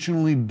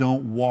intentionally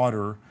don't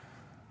water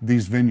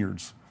these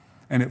vineyards.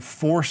 And it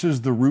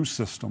forces the root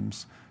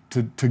systems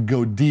to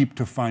go deep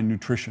to find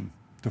nutrition,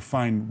 to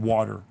find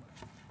water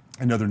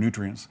and other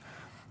nutrients.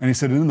 And he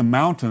said in the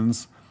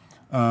mountains,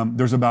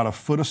 there's about a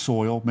foot of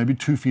soil, maybe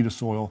 2 feet of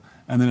soil,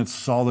 and then it's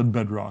solid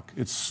bedrock.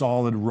 It's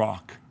solid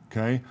rock,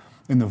 okay?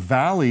 In the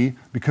valley,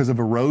 because of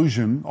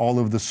erosion, all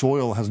of the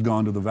soil has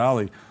gone to the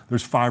valley.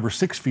 There's 5 or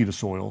 6 feet of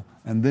soil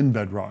and then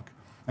bedrock.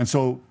 And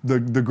so the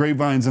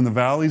grapevines in the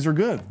valleys are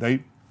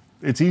good.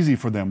 It's easy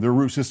for them. Their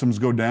root systems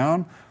go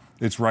down.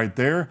 It's right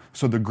there.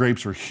 So the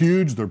grapes are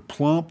huge, they're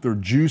plump, they're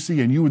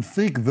juicy, and you would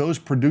think those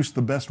produce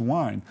the best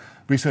wine.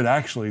 But he said,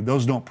 actually,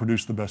 those don't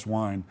produce the best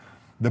wine.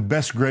 The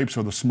best grapes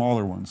are the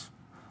smaller ones.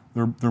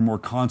 They're more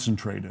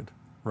concentrated,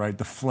 right?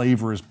 The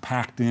flavor is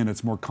packed in,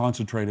 it's more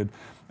concentrated.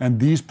 And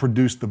these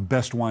produce the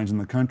best wines in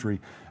the country.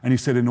 And he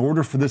said, in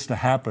order for this to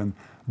happen,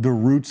 the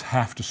roots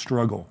have to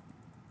struggle.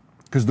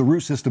 Because the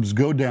root systems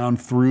go down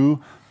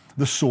through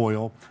the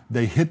soil,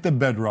 they hit the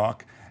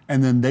bedrock,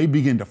 and then they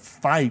begin to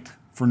fight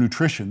for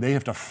nutrition. They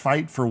have to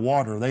fight for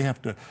water. They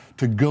have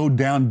to go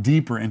down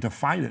deeper and to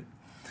fight it.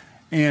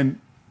 And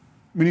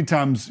many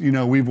times,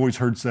 we've always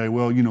heard say,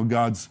 well,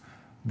 God's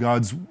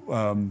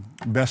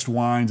best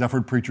wines. I've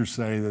heard preachers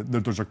say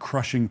that there's a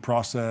crushing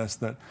process,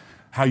 that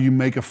how you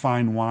make a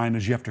fine wine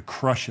is you have to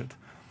crush it.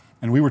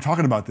 And we were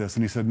talking about this,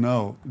 and he said,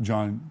 no,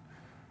 John,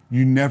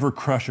 you never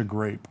crush a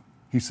grape.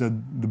 He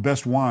said, the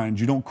best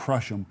wines, you don't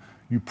crush them,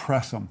 you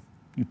press them.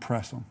 You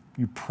press them.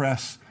 You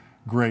press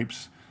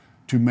grapes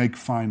to make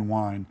fine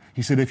wine.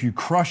 He said, if you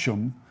crush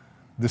them,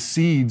 the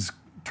seeds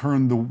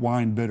turn the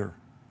wine bitter.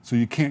 So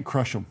you can't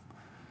crush them.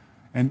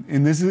 And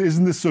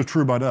isn't this so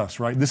true about us,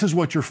 right? This is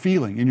what you're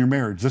feeling in your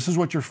marriage. This is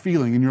what you're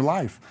feeling in your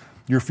life.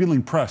 You're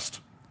feeling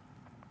pressed,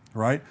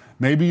 right?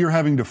 Maybe you're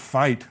having to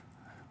fight.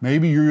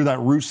 Maybe you're that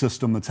root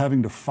system that's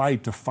having to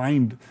fight to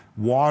find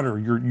water.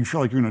 You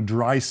feel like you're in a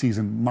dry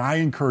season. My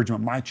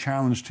encouragement, my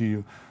challenge to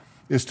you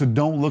is to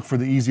don't look for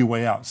the easy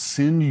way out.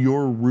 Send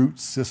your root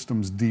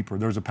systems deeper.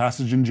 There's a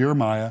passage in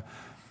Jeremiah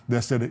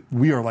that said,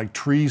 we are like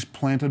trees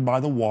planted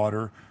by the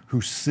water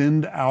who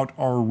send out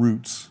our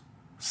roots.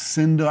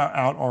 Send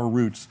out our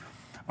roots.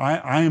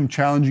 I am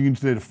challenging you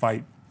today to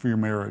fight for your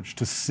marriage,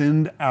 to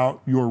send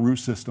out your root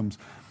systems.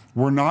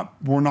 We're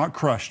not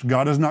crushed.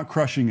 God is not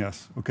crushing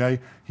us, okay?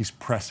 He's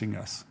pressing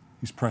us.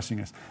 He's pressing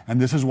us.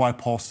 And this is why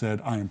Paul said,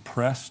 I am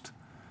pressed,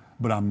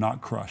 but I'm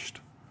not crushed.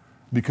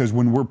 Because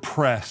when we're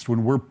pressed,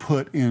 when we're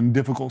put in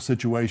difficult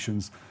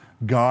situations,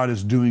 God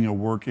is doing a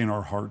work in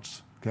our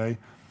hearts, okay?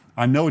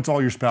 I know it's all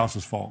your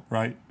spouse's fault,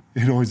 right?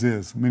 It always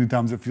is. Many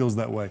times it feels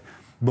that way.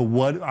 But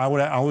what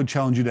I would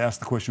challenge you to ask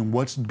the question,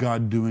 what's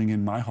God doing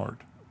in my heart?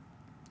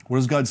 What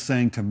is God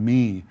saying to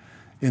me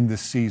in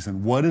this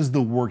season? What is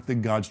the work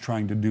that God's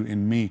trying to do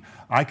in me?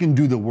 I can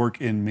do the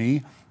work in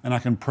me, and I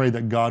can pray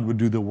that God would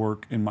do the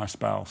work in my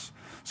spouse.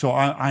 So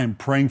I am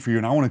praying for you,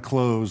 and I want to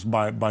close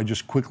by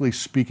just quickly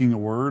speaking a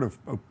word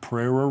of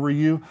prayer over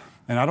you.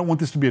 And I don't want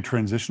this to be a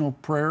transitional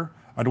prayer.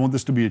 I don't want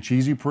this to be a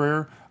cheesy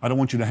prayer. I don't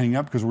want you to hang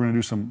up because we're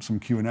going to do some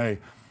Q&A.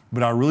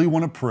 But I really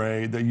want to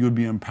pray that you would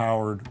be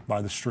empowered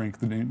by the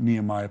strength that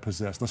Nehemiah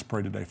possessed. Let's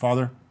pray today.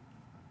 Father,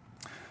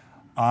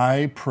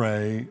 I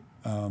pray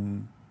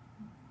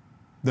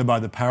that by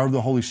the power of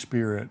the Holy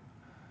Spirit,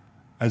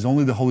 as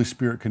only the Holy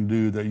Spirit can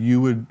do, that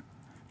you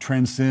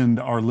transcend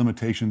our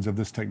limitations of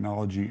this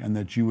technology, and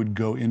that you would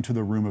go into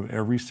the room of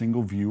every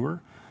single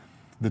viewer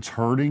that's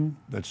hurting,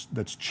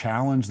 that's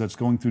challenged, that's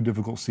going through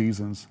difficult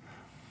seasons.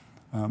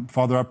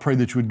 Father, I pray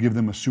that you would give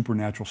them a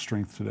supernatural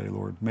strength today,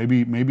 Lord.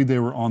 Maybe they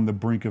were on the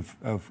brink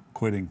of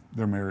quitting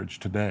their marriage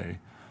today.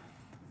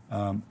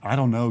 I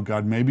don't know,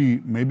 God.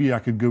 Maybe I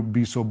could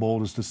be so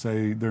bold as to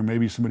say there may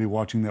be somebody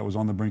watching that was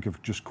on the brink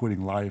of just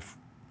quitting life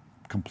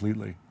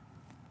completely.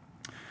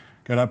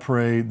 God, I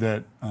pray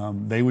that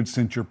they would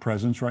sense your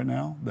presence right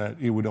now, that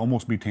it would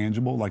almost be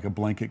tangible, like a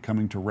blanket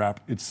coming to wrap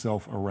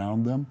itself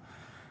around them.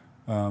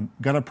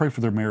 God, I pray for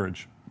their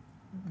marriage.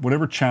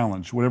 Whatever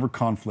challenge, whatever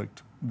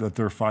conflict that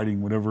they're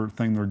fighting, whatever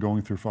thing they're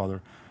going through,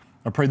 Father,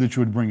 I pray that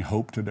you would bring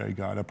hope today,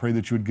 God. I pray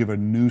that you would give a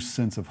new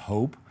sense of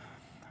hope,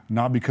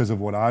 not because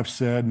of what I've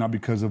said, not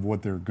because of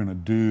what they're going to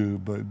do,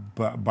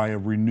 but by a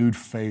renewed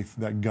faith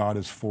that God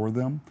is for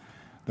them,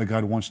 that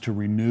God wants to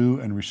renew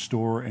and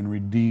restore and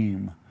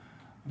redeem.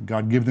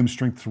 God, give them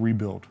strength to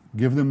rebuild.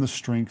 Give them the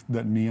strength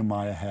that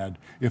Nehemiah had.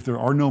 If there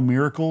are no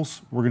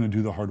miracles, we're going to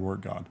do the hard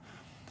work, God.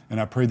 And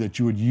I pray that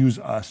you would use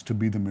us to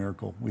be the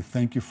miracle. We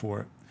thank you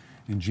for it.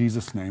 In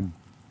Jesus' name,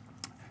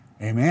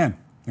 amen.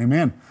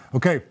 Amen.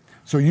 Okay,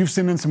 so you've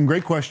sent in some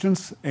great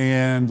questions,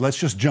 and let's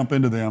just jump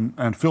into them.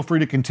 And feel free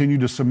to continue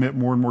to submit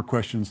more and more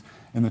questions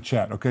in the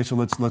chat. Okay, so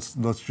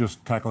let's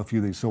just tackle a few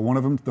of these. So one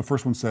of them, the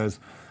first one says,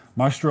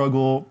 my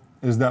struggle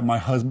is that my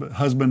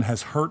husband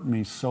has hurt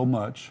me so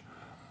much.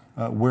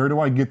 Where do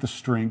I get the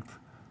strength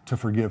to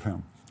forgive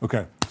him?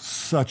 Okay,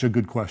 such a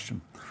good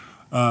question.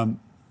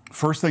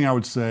 First thing I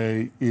would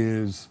say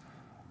is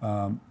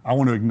I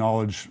want to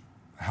acknowledge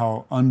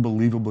how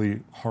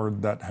unbelievably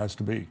hard that has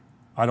to be.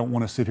 I don't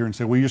want to sit here and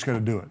say, well, you just got to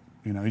do it.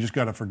 You just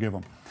got to forgive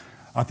them.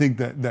 I think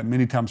that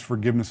many times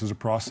forgiveness is a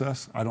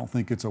process. I don't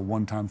think it's a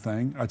one-time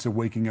thing. It's a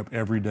waking up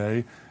every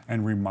day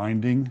and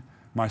reminding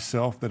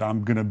myself that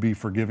I'm going to be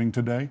forgiving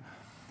today.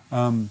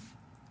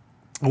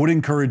 I would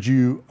encourage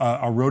you,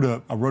 I wrote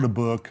a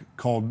book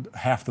called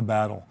Half the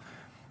Battle.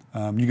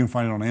 You can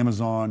find it on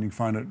Amazon, you can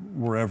find it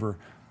wherever,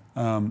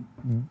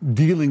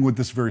 dealing with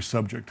this very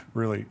subject,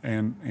 really.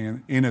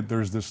 And in it,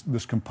 there's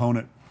this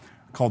component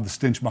called the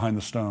stench behind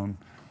the stone,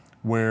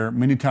 where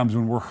many times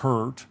when we're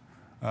hurt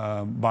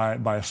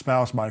by a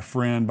spouse, by a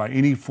friend, by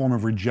any form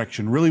of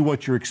rejection, really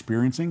what you're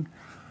experiencing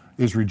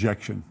is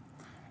rejection.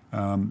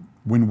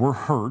 When we're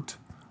hurt,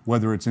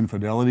 whether it's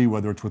infidelity,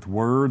 whether it's with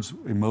words,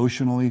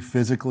 emotionally,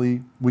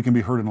 physically, we can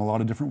be hurt in a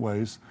lot of different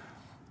ways.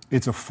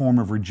 It's a form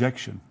of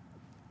rejection.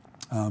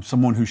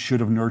 Someone who should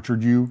have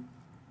nurtured you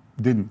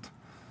didn't.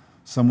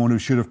 Someone who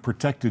should have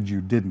protected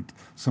you didn't.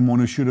 Someone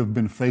who should have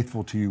been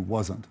faithful to you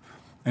wasn't.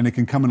 And it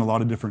can come in a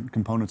lot of different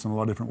components in a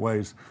lot of different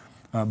ways.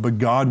 But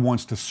God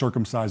wants to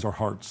circumcise our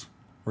hearts.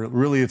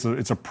 Really,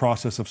 it's a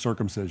process of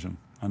circumcision.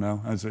 I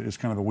know it's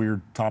kind of a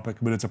weird topic,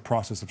 but it's a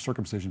process of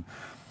circumcision.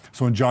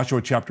 So in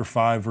Joshua chapter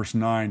 5, verse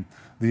 9,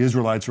 the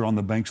Israelites are on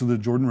the banks of the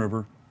Jordan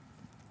River,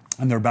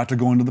 and they're about to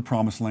go into the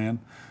promised land,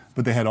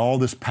 but they had all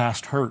this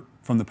past hurt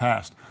from the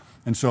past.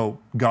 And so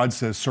God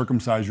says,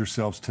 circumcise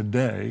yourselves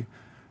today,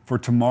 for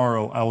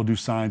tomorrow I will do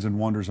signs and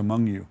wonders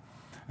among you.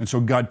 And so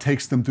God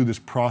takes them through this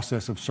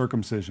process of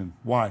circumcision.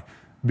 Why?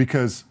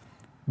 Because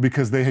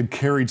they had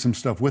carried some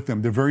stuff with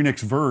them. The very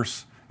next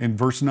verse, in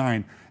verse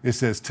 9, it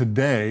says,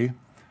 today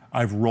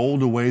I've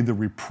rolled away the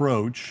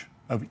reproach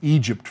of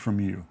Egypt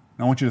from you.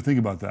 Now, I want you to think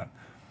about that.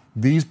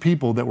 These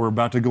people that were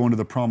about to go into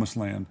the promised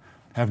land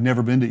have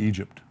never been to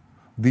Egypt.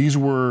 These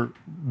were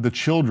the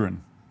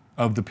children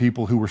of the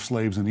people who were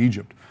slaves in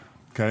Egypt,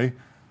 okay?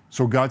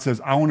 So God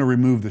says, I want to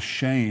remove the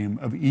shame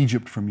of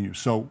Egypt from you.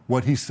 So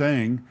what he's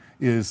saying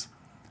is,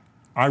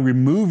 I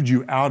removed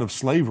you out of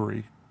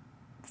slavery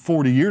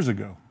 40 years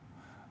ago,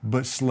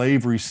 but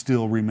slavery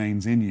still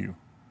remains in you.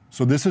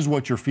 So this is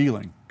what you're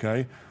feeling,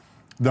 okay?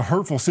 The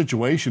hurtful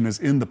situation is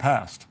in the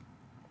past.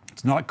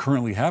 It's not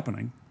currently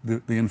happening.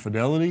 The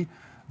infidelity,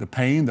 the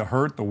pain, the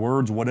hurt, the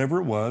words, whatever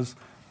it was,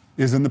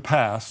 is in the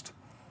past,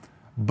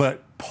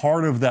 but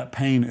part of that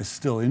pain is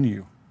still in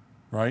you,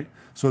 right?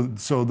 So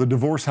the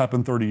divorce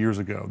happened 30 years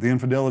ago. The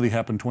infidelity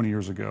happened 20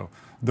 years ago.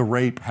 The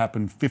rape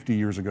happened 50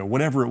 years ago,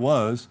 whatever it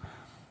was,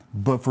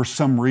 but for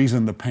some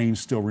reason the pain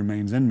still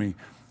remains in me.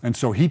 And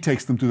so he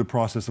takes them through the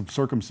process of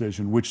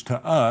circumcision, which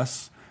to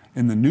us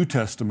in the New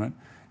Testament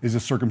is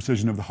a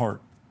circumcision of the heart,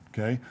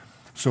 okay?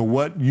 So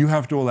what you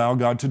have to allow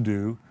God to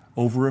do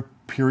over a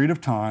period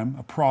of time,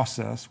 a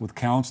process with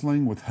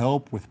counseling, with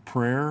help, with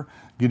prayer,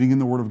 getting in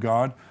the Word of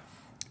God,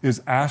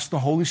 is ask the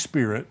Holy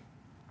Spirit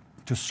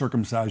to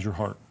circumcise your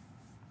heart,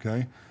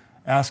 okay?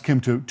 Ask Him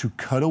to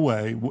cut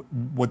away.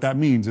 What that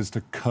means is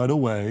to cut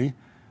away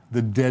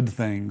the dead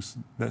things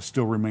that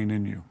still remain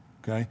in you,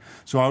 okay?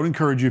 So I would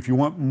encourage you, if you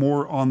want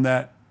more on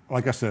that,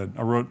 like I said,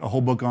 I wrote a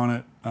whole book on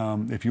it.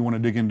 If you want to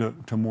dig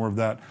into more of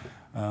that,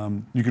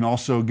 you can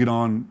also get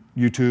on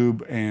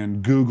YouTube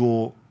and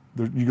Google.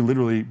 You can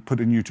literally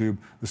put in YouTube,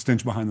 the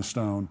stench behind the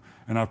stone,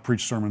 and I've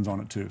preached sermons on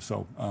it too.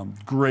 So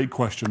great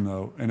question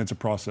though, and it's a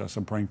process.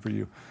 I'm praying for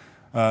you.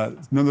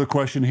 Another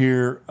question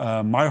here.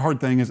 My hard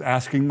thing is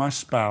asking my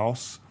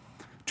spouse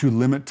to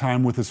limit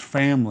time with his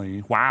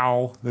family.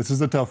 Wow, this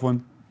is a tough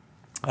one.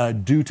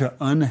 Due to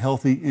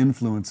unhealthy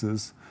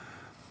influences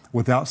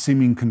without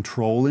seeming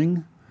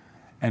controlling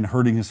and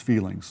hurting his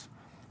feelings.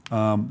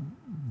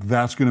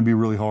 That's going to be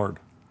really hard.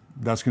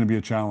 That's going to be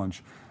a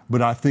challenge.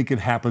 But I think it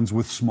happens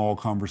with small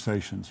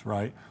conversations,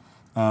 right?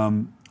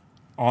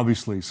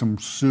 Obviously, some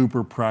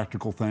super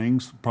practical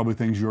things, probably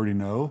things you already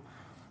know.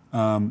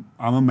 I'm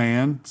a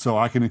man, so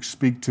I can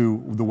speak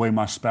to the way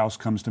my spouse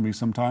comes to me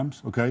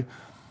sometimes, okay?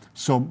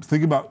 So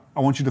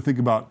I want you to think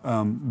about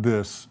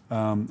this.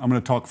 I'm going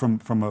to talk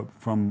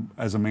from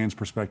as a man's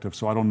perspective,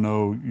 so I don't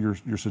know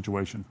your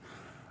situation.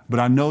 But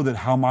I know that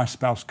how my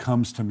spouse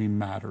comes to me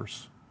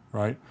matters,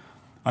 right?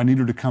 I need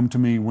her to come to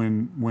me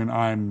when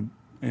I'm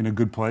in a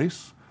good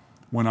place,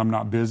 when I'm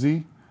not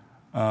busy.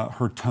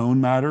 Her tone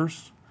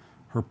matters.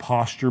 Her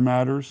posture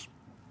matters.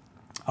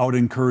 I would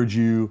encourage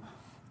you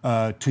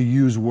to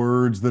use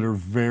words that are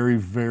very,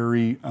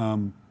 very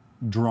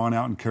drawn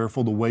out and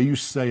careful. The way you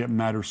say it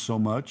matters so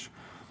much.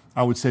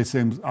 I would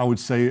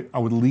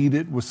lead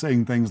it with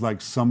saying things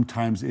like,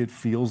 sometimes it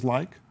feels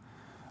like,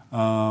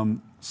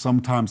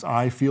 sometimes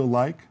I feel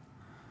like.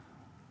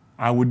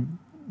 I would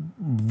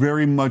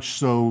very much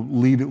so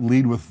lead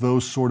with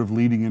those sort of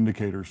leading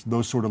indicators,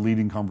 those sort of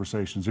leading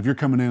conversations. If you're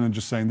coming in and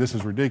just saying, this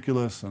is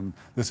ridiculous and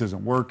this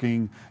isn't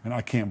working and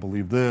I can't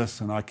believe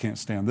this and I can't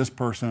stand this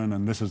person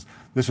and this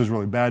is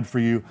really bad for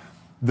you,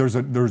 there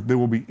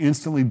will be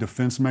instantly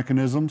defense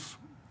mechanisms,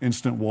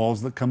 instant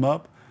walls that come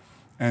up,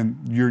 and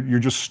you're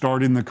just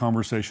starting the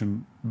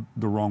conversation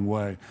the wrong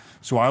way.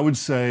 So I would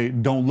say,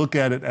 don't look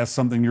at it as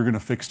something you're going to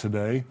fix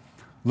today.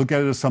 Look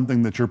at it as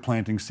something that you're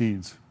planting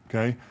seeds,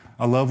 okay?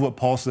 I love what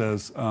Paul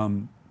says.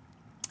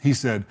 He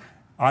said,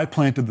 I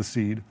planted the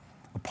seed,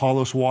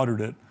 Apollos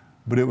watered it,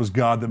 but it was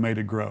God that made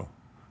it grow.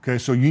 Okay,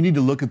 so you need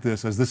to look at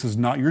this as this is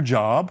not your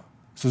job.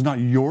 This is not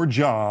your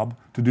job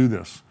to do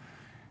this.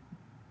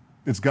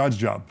 It's God's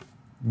job.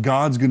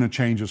 God's going to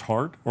change his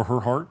heart or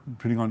her heart,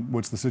 depending on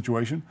what's the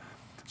situation.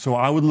 So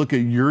I would look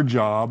at your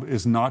job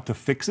is not to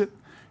fix it.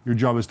 Your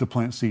job is to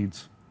plant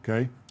seeds,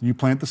 okay? You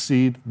plant the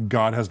seed,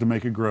 God has to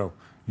make it grow.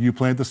 You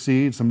plant the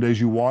seed, some days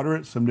you water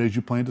it, some days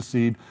you plant a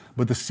seed,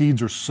 but the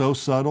seeds are so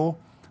subtle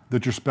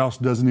that your spouse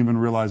doesn't even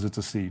realize it's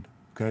a seed,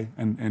 okay?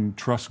 And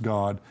trust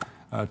God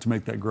to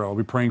make that grow. I'll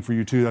be praying for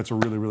you too. That's a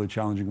really, really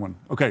challenging one.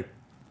 Okay,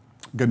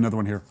 got another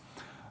one here.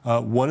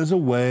 What is a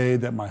way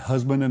that my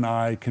husband and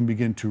I can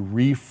begin to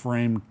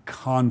reframe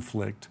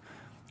conflict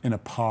in a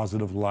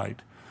positive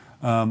light?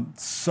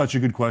 Such a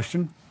good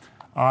question.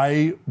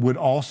 I would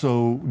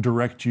also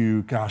direct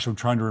you, gosh, I'm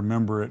trying to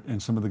remember it,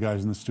 and some of the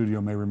guys in the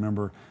studio may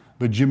remember,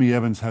 but Jimmy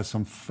Evans has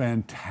some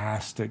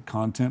fantastic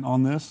content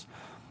on this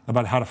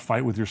about how to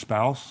fight with your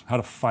spouse, how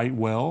to fight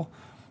well.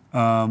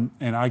 And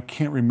I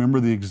can't remember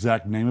the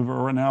exact name of it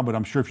right now, but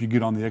I'm sure if you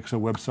get on the XO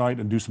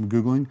website and do some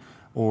Googling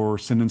or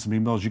send in some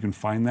emails, you can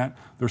find that.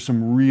 There's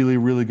some really,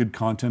 really good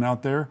content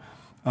out there.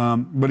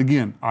 But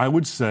again, I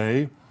would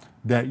say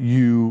that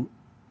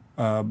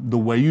the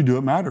way you do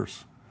it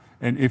matters.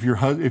 And if your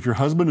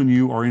husband and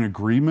you are in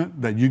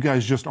agreement that you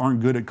guys just aren't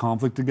good at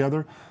conflict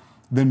together,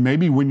 then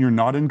maybe when you're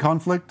not in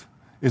conflict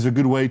is a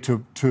good way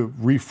to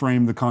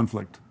reframe the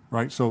conflict,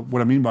 right? So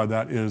what I mean by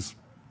that is,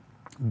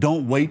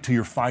 don't wait till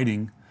you're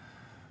fighting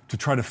to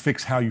try to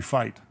fix how you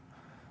fight.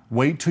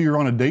 Wait till you're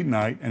on a date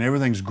night and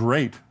everything's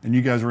great and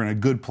you guys are in a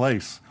good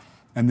place.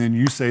 And then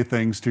you say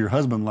things to your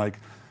husband like,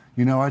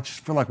 I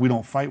just feel like we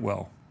don't fight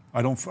well.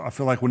 I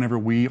feel like whenever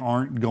we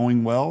aren't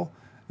going well,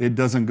 it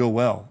doesn't go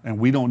well. And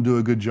we don't do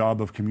a good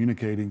job of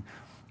communicating.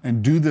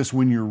 And do this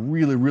when you're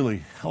really,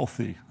 really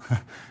healthy.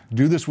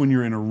 Do this when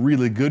you're in a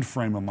really good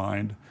frame of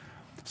mind.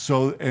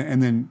 So,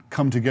 and then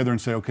come together and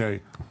say,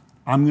 okay,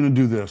 I'm going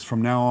to do this.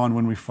 From now on,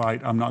 when we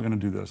fight, I'm not going to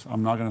do this.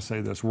 I'm not going to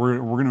say this. We're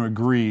going to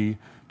agree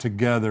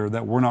together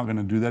that we're not going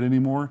to do that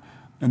anymore.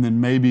 And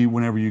then maybe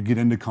whenever you get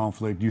into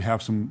conflict, you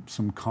have some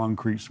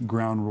concrete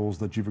ground rules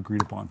that you've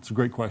agreed upon. It's a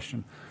great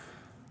question.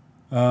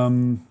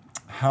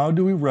 How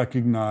do we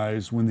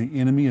recognize when the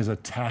enemy is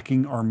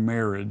attacking our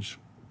marriage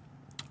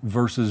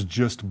versus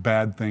just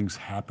bad things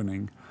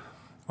happening?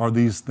 Are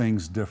these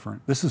things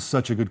different? This is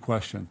such a good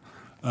question.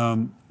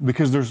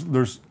 Because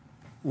there's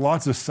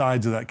lots of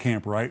sides of that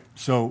camp, right?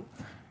 So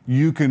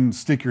you can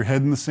stick your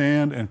head in the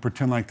sand and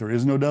pretend like there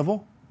is no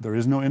devil, there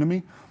is no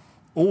enemy,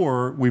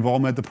 or we've all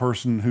met the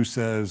person who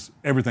says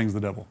everything's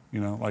the devil.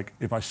 Like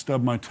if I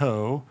stub my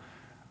toe,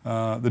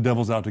 the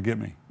devil's out to get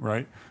me,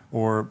 right?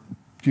 Or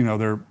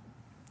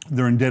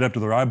they're in debt up to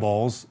their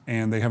eyeballs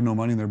and they have no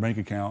money in their bank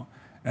account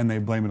and they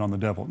blame it on the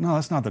devil. No,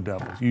 that's not the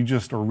devil. You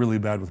just are really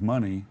bad with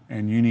money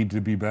and you need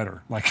to be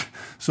better.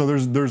 So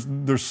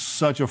there's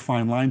such a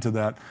fine line to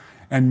that.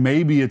 And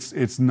maybe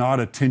it's not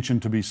a tension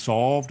to be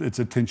solved, it's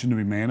a tension to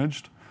be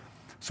managed.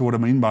 So what I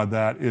mean by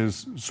that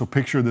is, so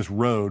picture this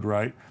road,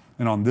 right?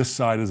 And on this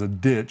side is a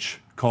ditch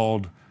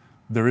called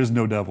there is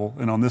no devil.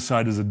 And on this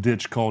side is a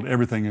ditch called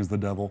everything is the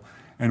devil.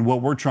 And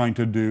what we're trying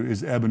to do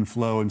is ebb and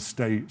flow and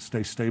stay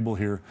stable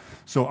here.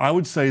 So I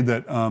would say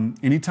that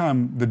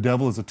anytime the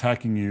devil is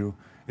attacking you,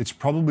 it's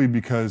probably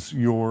because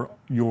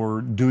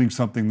you're doing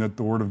something that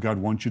the Word of God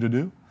wants you to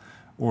do,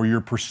 or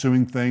you're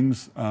pursuing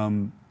things.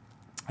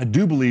 I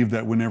do believe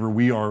that whenever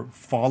we are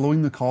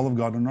following the call of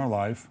God in our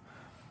life,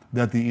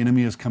 that the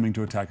enemy is coming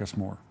to attack us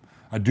more.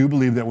 I do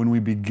believe that when we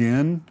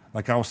begin,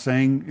 like I was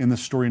saying in the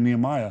story of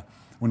Nehemiah,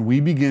 when we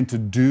begin to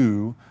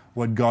do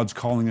what God's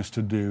calling us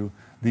to do,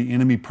 the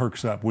enemy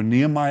perks up. When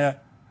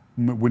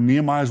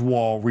Nehemiah's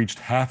wall reached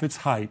half its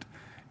height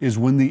is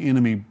when the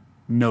enemy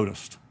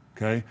noticed,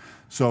 okay?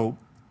 So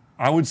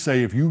I would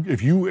say if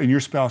you and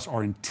your spouse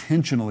are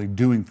intentionally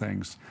doing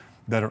things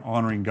that are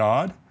honoring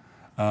God,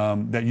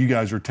 that you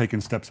guys are taking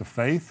steps of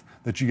faith,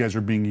 that you guys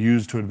are being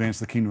used to advance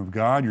the kingdom of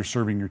God, you're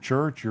serving your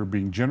church, you're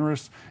being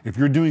generous. If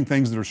you're doing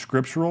things that are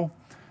scriptural,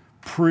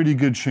 pretty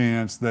good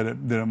chance that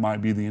it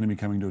might be the enemy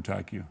coming to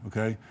attack you,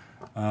 okay?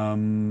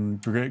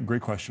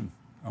 Great question.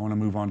 I want to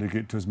move on to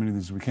get to as many of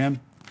these as we can.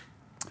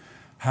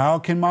 How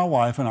can my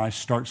wife and I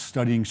start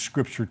studying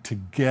scripture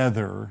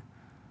together?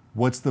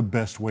 What's the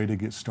best way to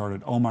get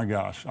started? Oh my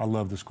gosh, I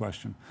love this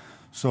question.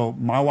 So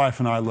my wife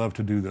and I love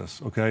to do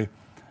this, okay?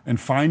 And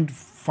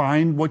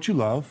find what you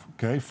love,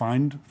 okay?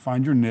 Find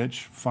your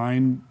niche.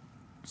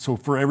 So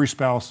for every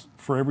spouse,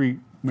 for every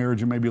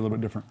marriage, it may be a little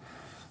bit different.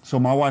 So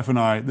my wife and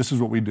I, this is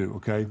what we do,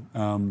 okay?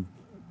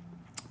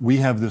 We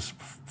have this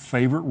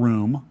favorite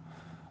room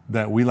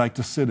that we like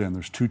to sit in.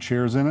 There's 2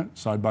 chairs in it,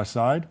 side by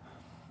side.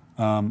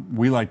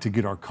 We like to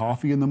get our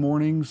coffee in the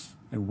mornings,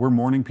 and we're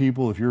morning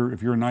people. If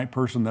you're a night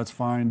person, that's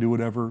fine. Do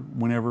whatever,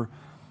 whenever.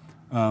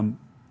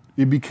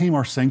 It became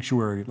our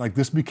sanctuary. Like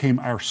this became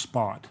our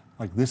spot.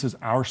 Like this is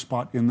our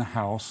spot in the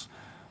house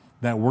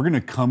that we're going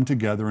to come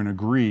together and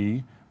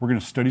agree. We're going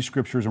to study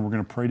scriptures and we're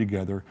going to pray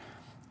together.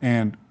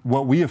 And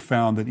what we have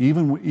found that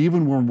even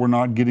when we're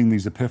not getting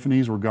these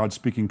epiphanies or God's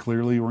speaking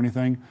clearly or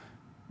anything,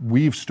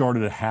 we've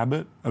started a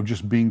habit of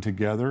just being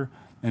together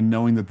and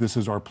knowing that this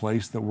is our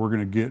place, that we're going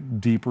to get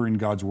deeper in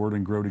God's word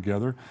and grow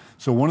together.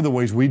 So one of the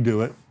ways we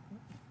do it,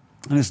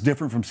 and it's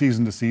different from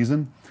season to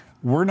season,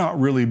 we're not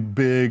really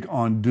big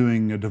on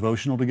doing a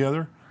devotional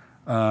together,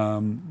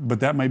 but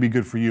that may be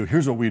good for you.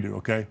 Here's what we do,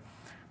 okay?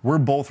 We're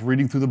both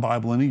reading through the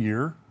Bible in a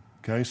year,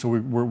 okay? So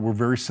we're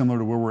very similar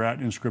to where we're at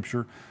in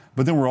Scripture,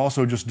 but then we're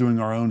also just doing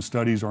our own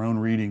studies, our own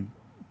reading.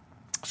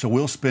 So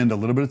we'll spend a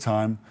little bit of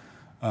time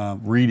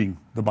reading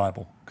the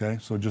Bible, okay?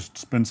 So just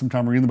spend some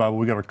time reading the Bible.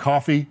 We got our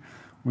coffee,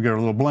 we got our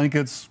little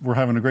blankets, we're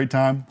having a great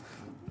time.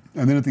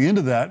 And then at the end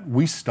of that,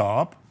 we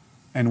stop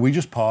and we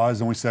just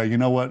pause and we say, you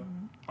know what?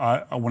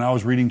 When I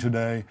was reading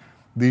today,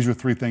 these are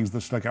 3 things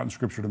that stuck out in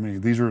Scripture to me.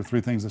 These are 3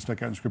 things that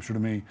stuck out in Scripture to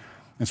me.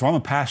 And so I'm a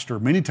pastor.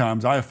 Many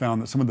times I have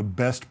found that some of the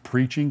best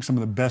preaching, some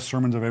of the best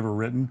sermons I've ever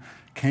written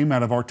came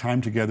out of our time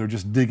together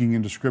just digging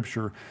into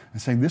Scripture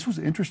and saying, this was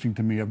interesting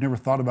to me. I've never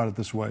thought about it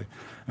this way.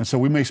 And so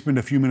we may spend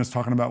a few minutes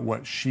talking about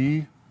what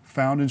she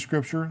found in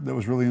Scripture that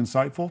was really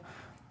insightful.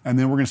 And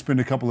then we're going to spend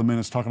a couple of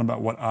minutes talking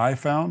about what I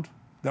found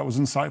that was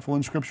insightful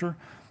in Scripture.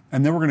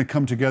 And then we're going to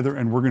come together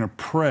and we're going to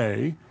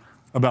pray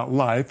about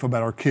life,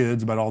 about our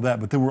kids, about all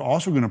that. But then we're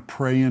also going to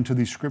pray into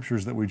these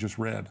scriptures that we just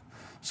read.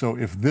 So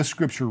if this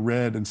scripture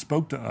read and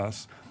spoke to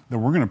us,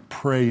 then we're going to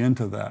pray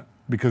into that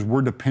because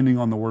we're depending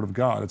on the Word of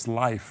God. It's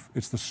life.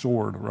 It's the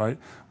sword, right?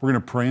 We're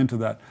going to pray into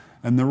that.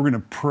 And then we're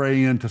going to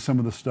pray into some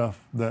of the stuff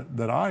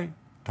that I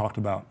talked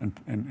about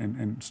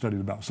and studied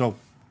about. So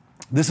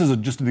this is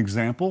just an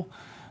example.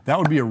 That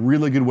would be a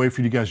really good way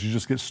for you guys to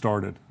just get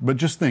started. But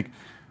just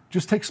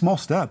take small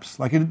steps.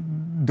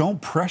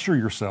 Don't pressure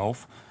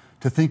yourself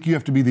to think you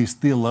have to be these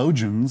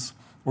theologians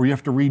or you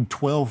have to read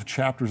 12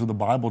 chapters of the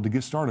Bible to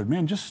get started.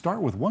 Man, just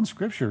start with one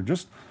scripture.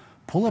 Just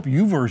pull up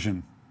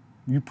YouVersion.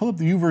 You pull up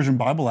the YouVersion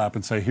Bible app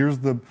and say, here's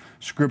the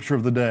scripture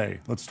of the day.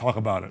 Let's talk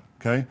about it,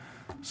 okay?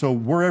 So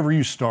wherever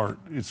you start,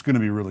 it's going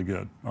to be really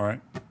good, all right?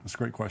 That's a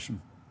great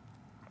question.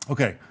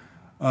 Okay,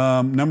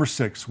 number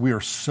 6, we are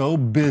so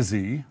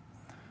busy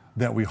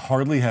that we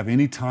hardly have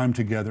any time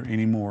together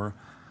anymore,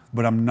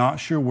 but I'm not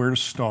sure where to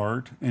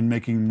start in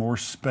making more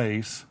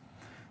space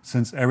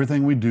since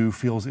everything we do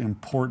feels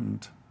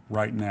important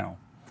right now.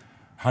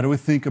 How do we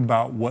think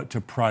about what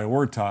to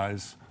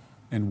prioritize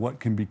and what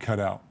can be cut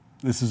out?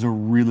 This is a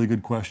really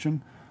good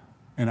question.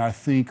 And I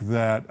think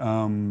that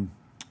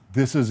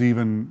this is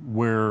even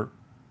where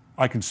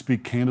I can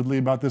speak candidly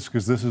about this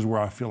because this is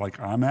where I feel like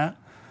I'm at.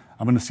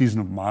 I'm in a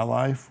season of my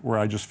life where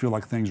I just feel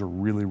like things are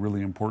really,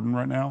 really important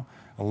right now.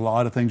 A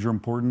lot of things are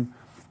important.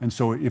 And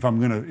so if I'm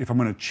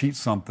gonna cheat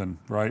something,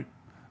 right,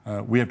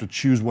 we have to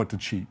choose what to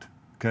cheat.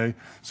 Okay,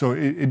 so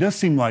it does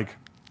seem like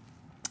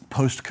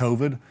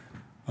post-COVID,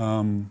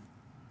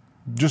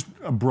 just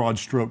a broad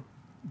stroke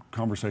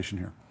conversation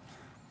here.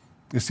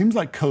 It seems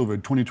like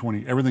COVID,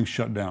 2020, everything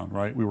shut down,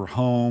 right? We were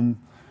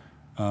home,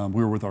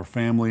 we were with our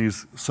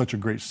families, such a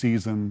great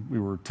season. We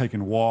were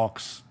taking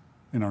walks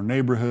in our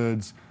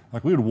neighborhoods.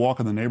 Like we would walk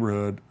in the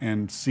neighborhood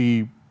and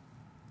see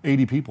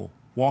 80 people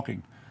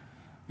walking.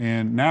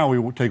 And now we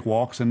would take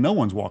walks and no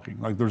one's walking.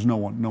 Like there's no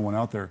one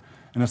out there.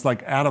 And it's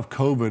like out of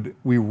COVID,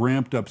 we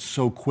ramped up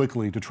so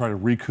quickly to try to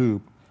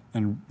recoup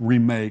and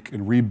remake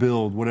and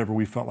rebuild whatever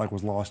we felt like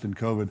was lost in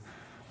COVID.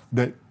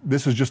 that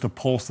this is just a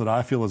pulse that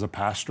I feel as a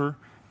pastor.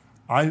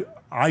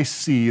 I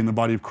see in the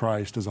body of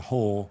Christ as a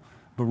whole,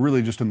 but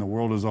really just in the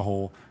world as a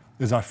whole,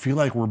 is I feel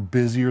like we're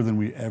busier than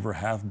we ever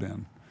have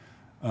been.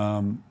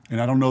 And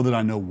I don't know that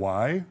I know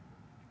why,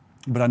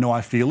 but I know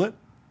I feel it,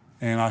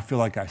 and I feel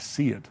like I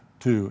see it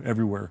too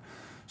everywhere.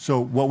 So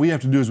what we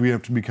have to do is we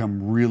have to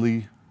become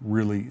really,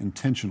 really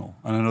intentional.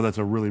 And I know that's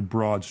a really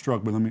broad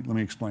stroke, but let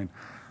me explain.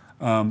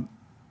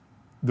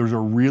 There's a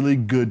really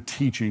good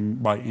teaching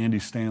by Andy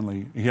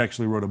Stanley. He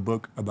actually wrote a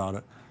book about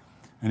it,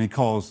 and he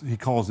calls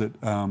it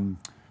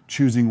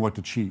choosing what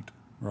to cheat,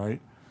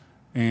 right?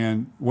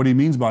 And what he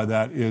means by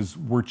that is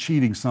we're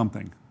cheating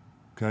something,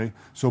 okay?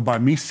 So by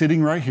me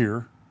sitting right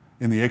here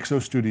in the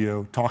XO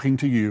studio talking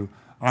to you,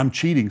 I'm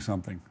cheating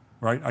something,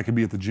 right? I could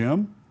be at the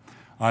gym,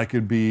 I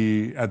could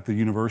be at the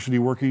university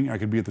working, I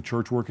could be at the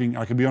church working,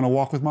 I could be on a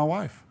walk with my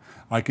wife.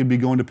 I could be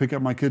going to pick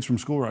up my kids from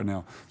school right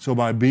now. So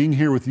by being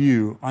here with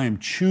you, I am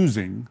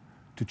choosing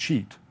to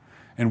cheat.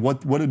 And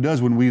what it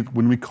does when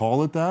we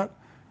call it that,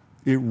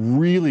 it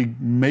really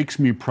makes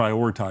me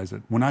prioritize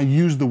it. When I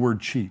use the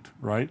word cheat,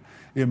 right,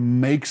 it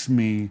makes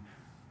me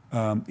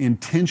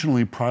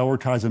intentionally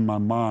prioritize in my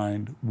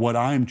mind what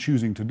I am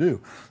choosing to do.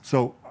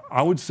 So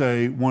I would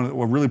say a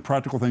really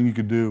practical thing you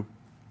could do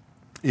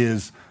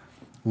is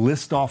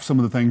list off some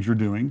of the things you're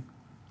doing.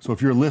 So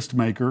if you're a list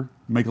maker,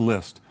 make a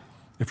list.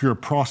 If you're a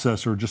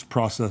processor, just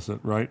process it,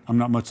 right? I'm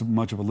not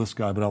much of a list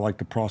guy, but I like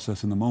to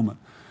process in the moment.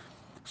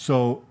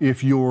 So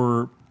if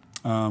you're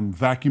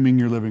vacuuming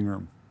your living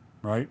room,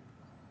 right?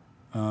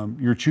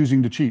 You're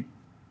choosing to cheat.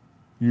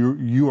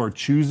 You are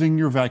choosing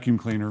your vacuum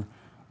cleaner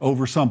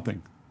over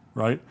something,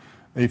 right?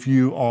 If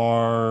you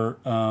are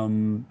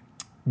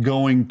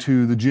going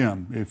to the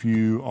gym, if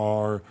you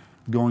are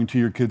going to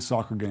your kid's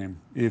soccer game,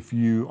 if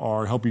you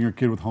are helping your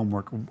kid with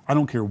homework, I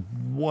don't care,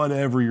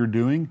 whatever you're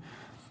doing,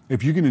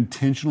 if you can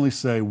intentionally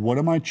say, what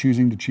am I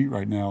choosing to cheat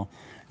right now?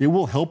 It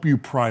will help you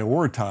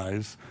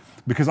prioritize,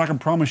 because I can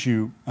promise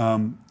you,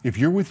 if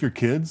you're with your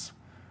kids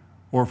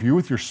or if you're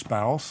with your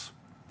spouse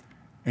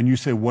and you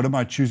say, what am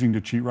I choosing to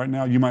cheat right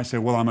now? You might say,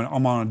 well,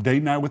 I'm on a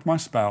date night with my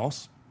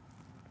spouse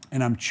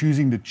and I'm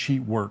choosing to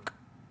cheat work.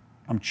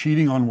 I'm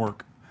cheating on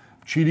work,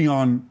 cheating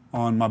on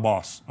my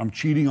boss. I'm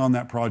cheating on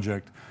that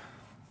project.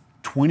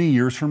 20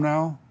 years from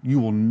now, you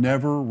will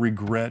never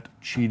regret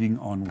cheating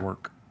on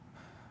work.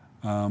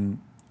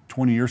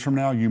 20 years from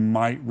now, you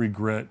might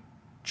regret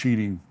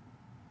cheating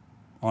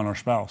on our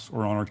spouse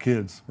or on our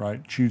kids,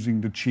 right?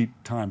 Choosing to cheat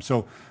time.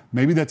 So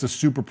maybe that's a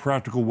super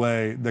practical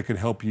way that could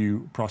help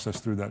you process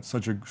through that.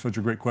 Such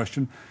a great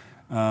question.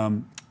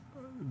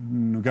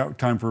 We've got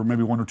time for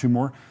maybe one or two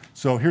more.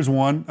 So here's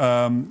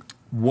one.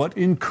 What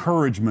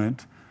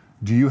encouragement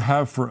do you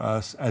have for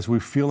us as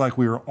we feel like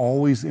we are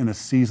always in a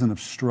season of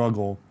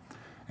struggle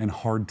and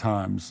hard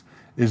times?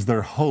 Is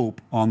there hope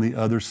on the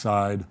other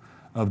side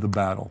of the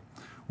battle?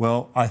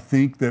 Well, I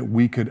think that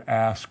we could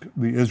ask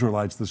the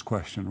Israelites this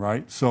question,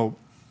 right? So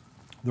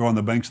they're on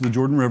the banks of the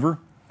Jordan River,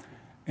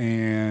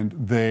 and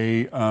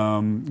they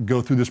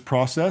go through this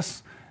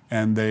process,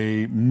 and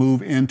they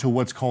move into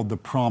what's called the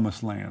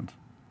Promised Land.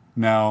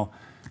 Now,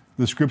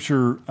 the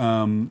scripture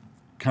kind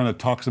of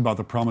talks about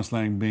the Promised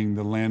Land being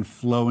the land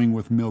flowing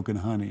with milk and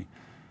honey.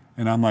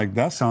 And I'm like,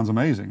 that sounds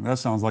amazing. That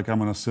sounds like I'm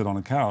going to sit on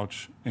a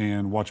couch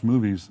and watch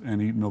movies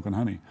and eat milk and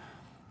honey.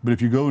 But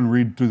if you go and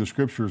read through the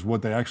scriptures,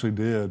 what they actually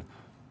did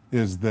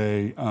is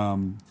they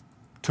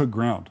took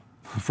ground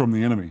from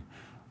the enemy.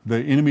 The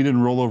enemy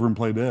didn't roll over and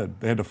play dead.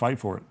 They had to fight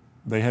for it.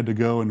 They had to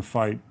go and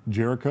fight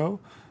Jericho.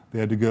 They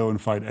had to go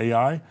and fight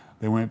Ai.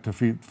 They went to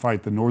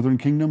fight the northern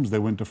kingdoms. They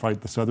went to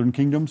fight the southern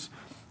kingdoms.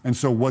 And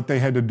so what they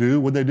had to do,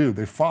 what did they do?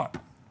 They fought.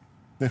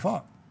 They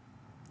fought.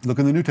 Look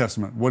in the New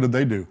Testament. What did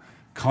they do?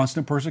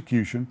 Constant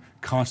persecution,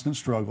 constant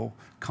struggle,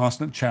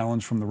 constant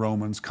challenge from the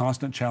Romans,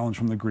 constant challenge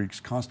from the Greeks,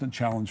 constant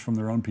challenge from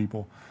their own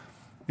people.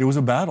 It was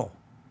a battle.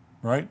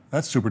 Right?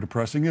 That's super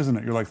depressing, isn't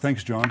it? You're like,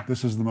 thanks, John.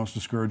 This is the most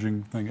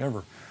discouraging thing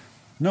ever.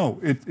 No,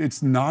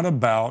 it's not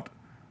about,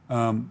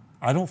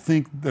 I don't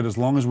think that as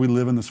long as we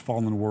live in this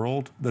fallen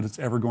world, that it's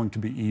ever going to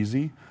be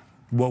easy.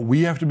 What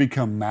we have to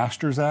become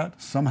masters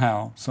at,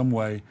 somehow, some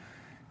way,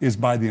 is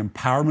by the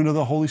empowerment of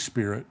the Holy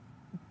Spirit.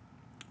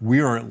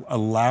 We are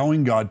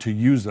allowing God to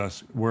use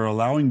us. We're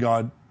allowing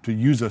God to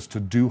use us to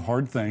do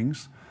hard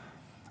things.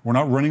 We're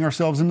not running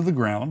ourselves into the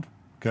ground,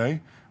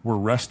 okay? We're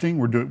resting,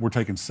 we're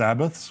taking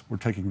Sabbaths, we're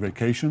taking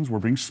vacations, we're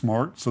being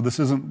smart. So this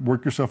isn't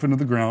work yourself into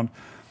the ground.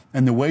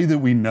 And the way that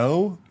we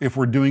know if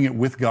we're doing it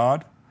with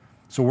God,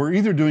 so we're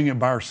either doing it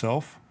by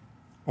ourselves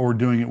or we're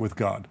doing it with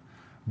God.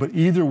 But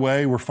either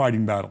way, we're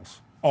fighting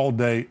battles all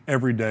day,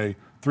 every day,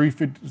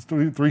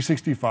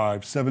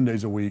 365, 7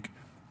 days a week,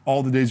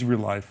 all the days of your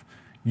life.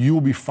 You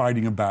will be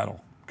fighting a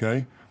battle,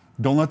 okay?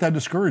 Don't let that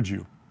discourage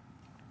you.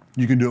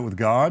 You can do it with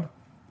God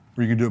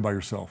or you can do it by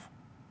yourself.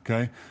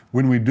 Okay?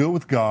 When we do it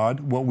with God,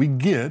 what we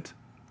get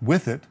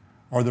with it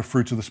are the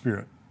fruits of the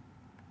Spirit.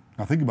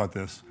 Now think about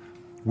this.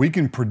 We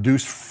can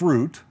produce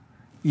fruit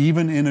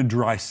even in a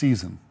dry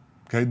season.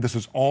 Okay? This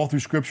is all through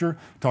Scripture.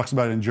 Talks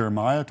about it in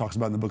Jeremiah, talks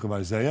about it in the book of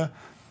Isaiah.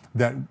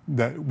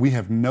 that we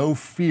have no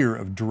fear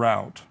of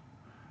drought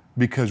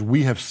because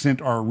we have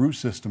sent our root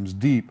systems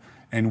deep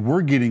and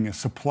we're getting a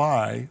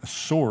supply, a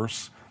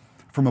source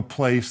from a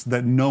place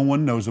that no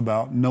one knows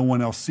about, no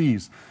one else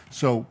sees.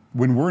 So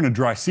when we're in a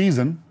dry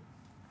season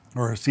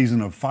or a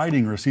season of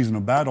fighting or a season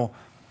of battle,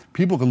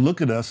 people can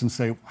look at us and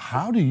say,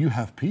 how do you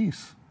have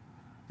peace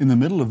in the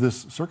middle of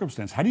this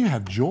circumstance? How do you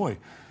have joy?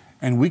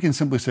 And we can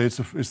simply say it's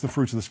the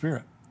fruits of the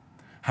Spirit.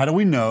 How do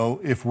we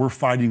know if we're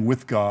fighting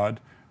with God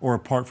or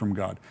apart from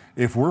God?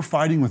 If we're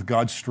fighting with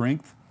God's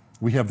strength,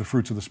 we have the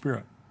fruits of the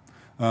Spirit.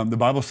 The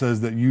Bible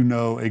says that you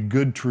know a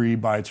good tree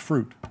by its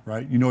fruit,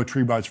 right? You know a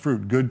tree by its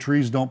fruit. Good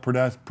trees don't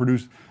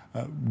produce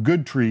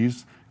good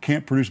trees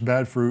can't produce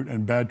bad fruit,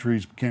 and bad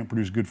trees can't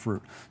produce good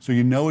fruit. So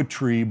you know a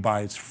tree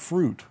by its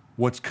fruit,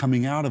 what's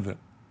coming out of it,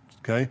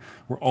 okay?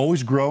 We're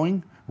always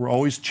growing. We're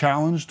always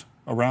challenged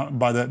around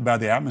by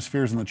the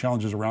atmospheres and the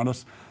challenges around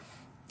us.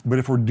 But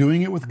if we're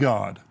doing it with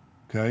God,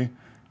 okay,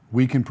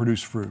 we can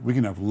produce fruit. We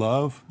can have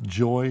love,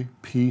 joy,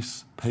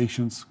 peace,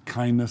 patience,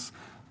 kindness,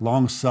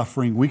 long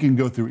suffering. We can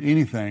go through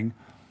anything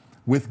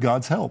with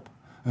God's help.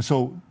 And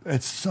so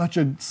it's such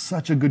a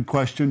good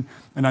question.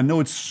 And I know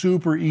it's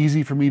super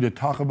easy for me to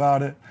talk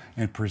about it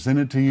and present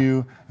it to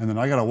you. And then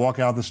I got to walk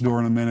out this door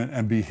in a minute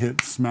and be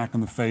hit smack in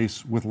the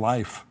face with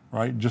life,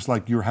 right? Just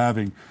like you're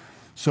having.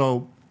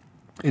 So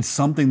it's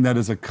something that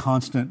is a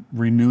constant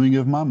renewing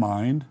of my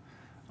mind.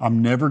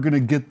 I'm never going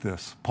to get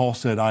this. Paul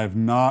said, I have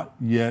not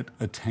yet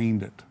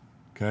attained it,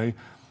 okay?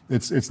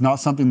 It's not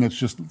something that's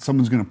just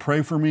someone's going to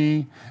pray for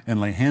me and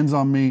lay hands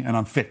on me and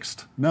I'm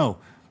fixed. No,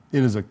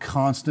 it is a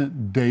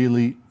constant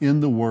daily in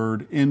the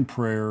Word, in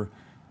prayer,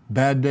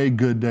 bad day,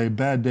 good day,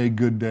 bad day,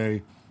 good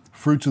day,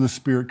 fruits of the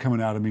Spirit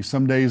coming out of me.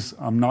 Some days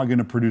I'm not going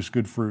to produce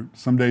good fruit.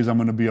 Some days I'm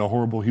going to be a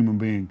horrible human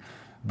being.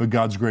 But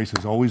God's grace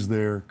is always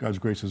there. God's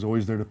grace is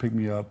always there to pick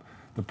me up.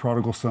 The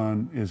prodigal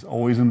son is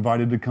always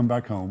invited to come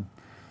back home.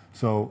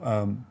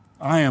 So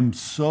I am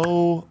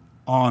so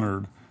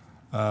honored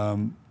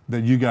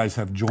that you guys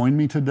have joined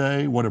me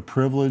today. What a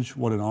privilege,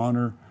 what an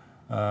honor.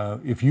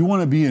 If you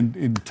want to be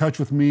in touch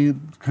with me,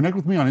 connect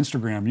with me on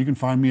Instagram. You can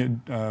find me at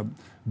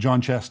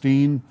Jon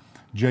Chasteen,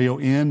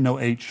 Jon, no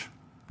H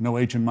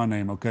in my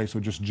name, okay? So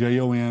just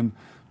Jon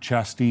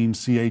Chasteen,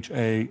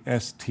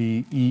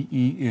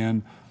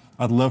 Chasteen.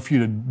 I'd love for you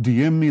to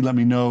DM me, let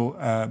me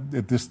know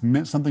if this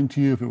meant something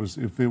to you,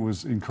 if it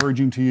was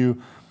encouraging to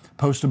you.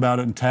 Post about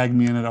it and tag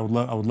me in it. I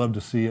would love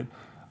to see it.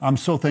 I'm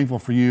so thankful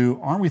for you.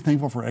 Aren't we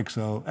thankful for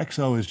XO?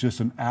 XO is just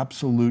an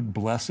absolute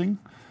blessing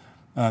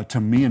to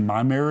me and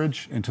my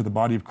marriage and to the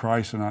body of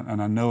Christ, and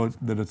I know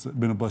that it's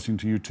been a blessing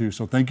to you too.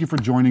 So thank you for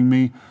joining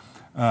me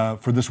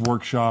for this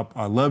workshop.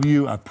 I love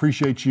you. I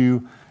appreciate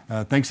you.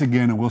 Thanks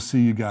again, and we'll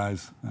see you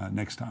guys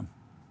next time.